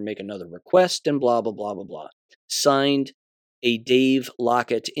response, you can make another request and blah, blah, blah, blah, blah. Signed, a Dave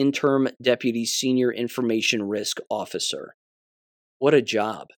Lockett, Interim Deputy Senior Information Risk Officer. What a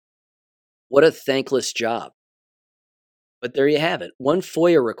job. What a thankless job. But there you have it. One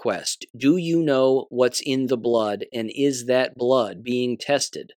FOIA request. Do you know what's in the blood, and is that blood being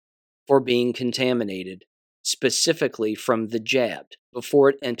tested for being contaminated, specifically from the jabbed, before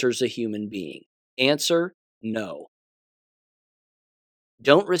it enters a human being? Answer, no.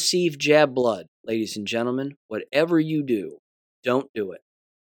 Don't receive jab blood, ladies and gentlemen. Whatever you do, don't do it.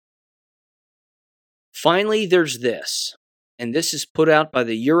 Finally, there's this, and this is put out by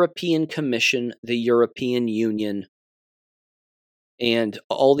the European Commission, the European Union, and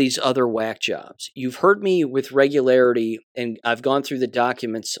all these other whack jobs. You've heard me with regularity, and I've gone through the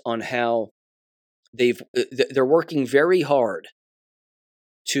documents on how they're working very hard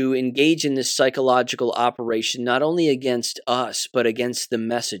to engage in this psychological operation, not only against us, but against the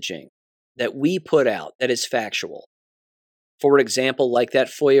messaging that we put out that is factual. For example, like that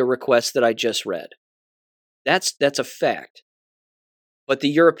FOIA request that I just read. That's a fact. But the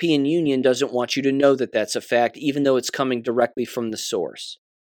European Union doesn't want you to know that that's a fact, even though it's coming directly from the source.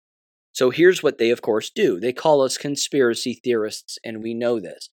 So here's what they, of course, do. They call us conspiracy theorists, and we know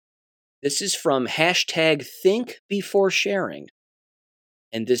this. This is from hashtag #ThinkBeforeSharing,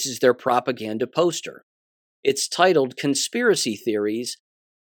 and this is their propaganda poster. It's titled Conspiracy Theories,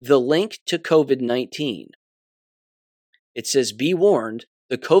 The Link to COVID-19. It says, be warned,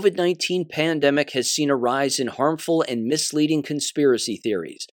 the COVID-19 pandemic has seen a rise in harmful and misleading conspiracy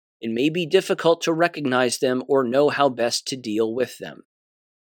theories. It may be difficult to recognize them or know how best to deal with them.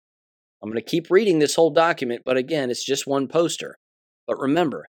 I'm going to keep reading this whole document, but again, it's just one poster. But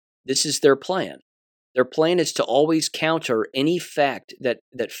remember, this is their plan. Their plan is to always counter any fact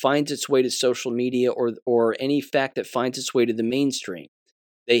that finds its way to social media or any fact that finds its way to the mainstream.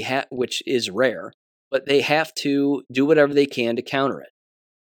 Which is rare, but they have to do whatever they can to counter it.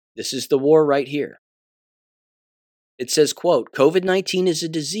 This is the war right here. It says, quote, COVID-19 is a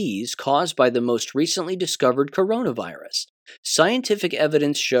disease caused by the most recently discovered coronavirus. Scientific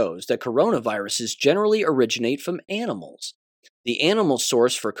evidence shows that coronaviruses generally originate from animals. The animal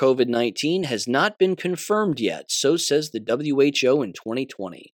source for COVID-19 has not been confirmed yet, so says the WHO in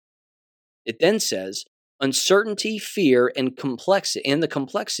 2020. It then says, uncertainty, fear, and the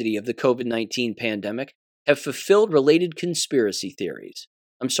complexity of the COVID-19 pandemic have fulfilled related conspiracy theories.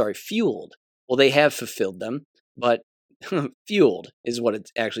 I'm sorry, fueled. Well, they have fulfilled them, but fueled is what it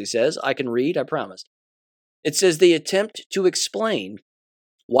actually says. I can read, I promise. It says they attempt to explain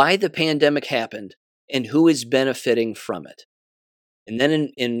why the pandemic happened and who is benefiting from it. And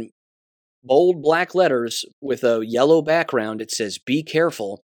then in bold black letters with a yellow background, it says, be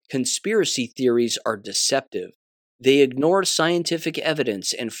careful. Conspiracy theories are deceptive. They ignore scientific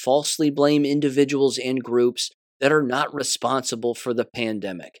evidence and falsely blame individuals and groups that are not responsible for the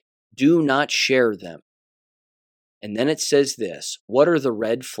pandemic. Do not share them. And then it says this. What are the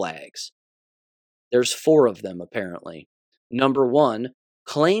red flags? There's 4 of them, apparently. Number 1,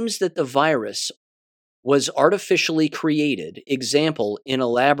 claims that the virus was artificially created, example, in a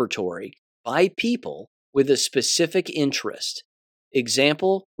laboratory, by people with a specific interest.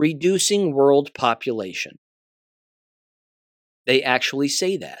 Example, reducing world population. They actually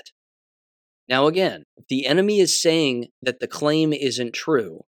say that. Now again, if the enemy is saying that the claim isn't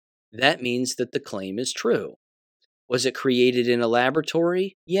true, that means that the claim is true. Was it created in a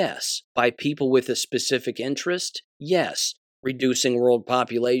laboratory? Yes. By people with a specific interest? Yes. Reducing world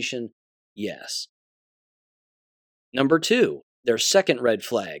population? Yes. Number 2, their second red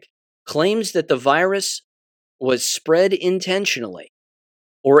flag, claims that the virus was spread intentionally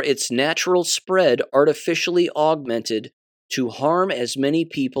or its natural spread artificially augmented to harm as many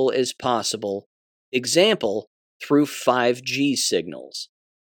people as possible. Example, through 5G signals.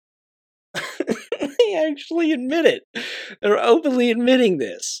 They actually admit it. They're openly admitting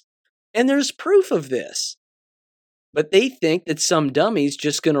this. And there's proof of this. But they think that some dummy's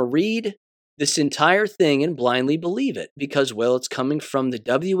just going to read this entire thing and blindly believe it because, well, it's coming from the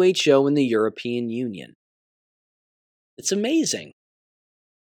WHO and the European Union. It's amazing.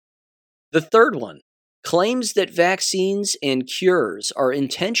 The third one claims that vaccines and cures are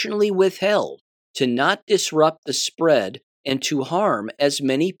intentionally withheld to not disrupt the spread and to harm as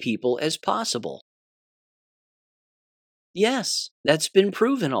many people as possible. Yes, that's been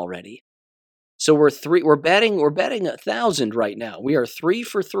proven already. So we're batting 1,000 right now. We are 3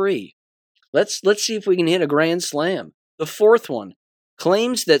 for 3. Let's see if we can hit a grand slam. The fourth one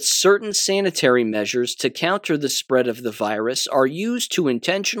claims that certain sanitary measures to counter the spread of the virus are used to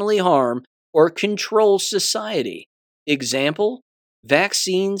intentionally harm or control society. Example,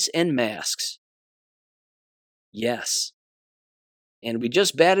 vaccines and masks. Yes. And we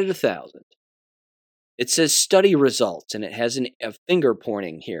just batted 1,000. It says study results, and it has a finger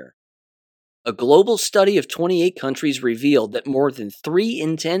pointing here. A global study of 28 countries revealed that more than 3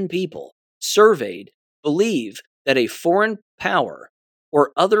 in 10 people surveyed believe that a foreign power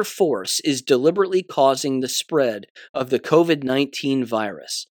or other force is deliberately causing the spread of the COVID-19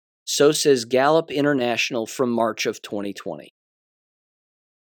 virus. So says Gallup International from March of 2020.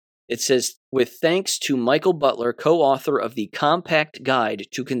 It says, with thanks to Michael Butler, co-author of the Compact Guide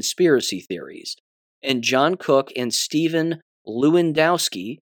to Conspiracy Theories, and John Cook and Stephen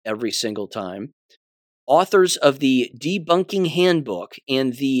Lewandowski, every single time, authors of the Debunking Handbook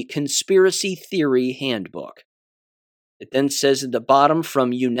and the Conspiracy Theory Handbook. It then says at the bottom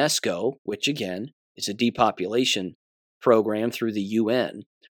from UNESCO, which again is a depopulation program through the UN,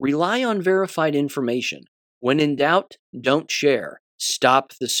 rely on verified information. When in doubt, don't share.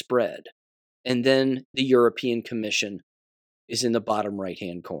 Stop the spread. And then the European Commission is in the bottom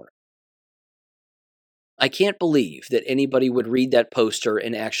right-hand corner. I can't believe that anybody would read that poster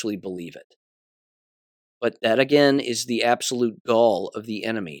and actually believe it. But that, again, is the absolute gall of the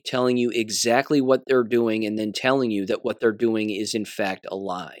enemy, telling you exactly what they're doing and then telling you that what they're doing is, in fact, a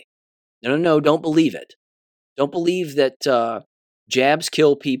lie. No, don't believe it. Don't believe that jabs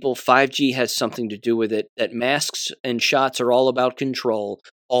kill people, 5G has something to do with it, that masks and shots are all about control.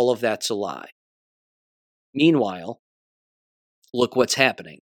 All of that's a lie. Meanwhile, look what's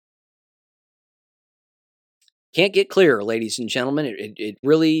happening. Can't get clearer, ladies and gentlemen. It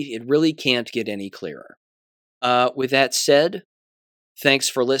really can't get any clearer. With that said, thanks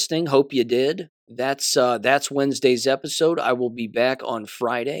for listening. Hope you did. That's Wednesday's episode. I will be back on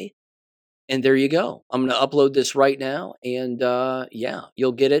Friday. And there you go. I'm going to upload this right now. And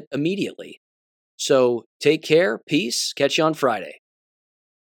you'll get it immediately. So take care. Peace. Catch you on Friday.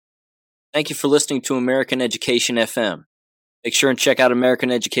 Thank you for listening to American Education FM. Make sure and check out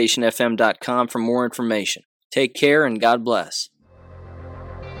AmericanEducationFM.com for more information. Take care and God bless.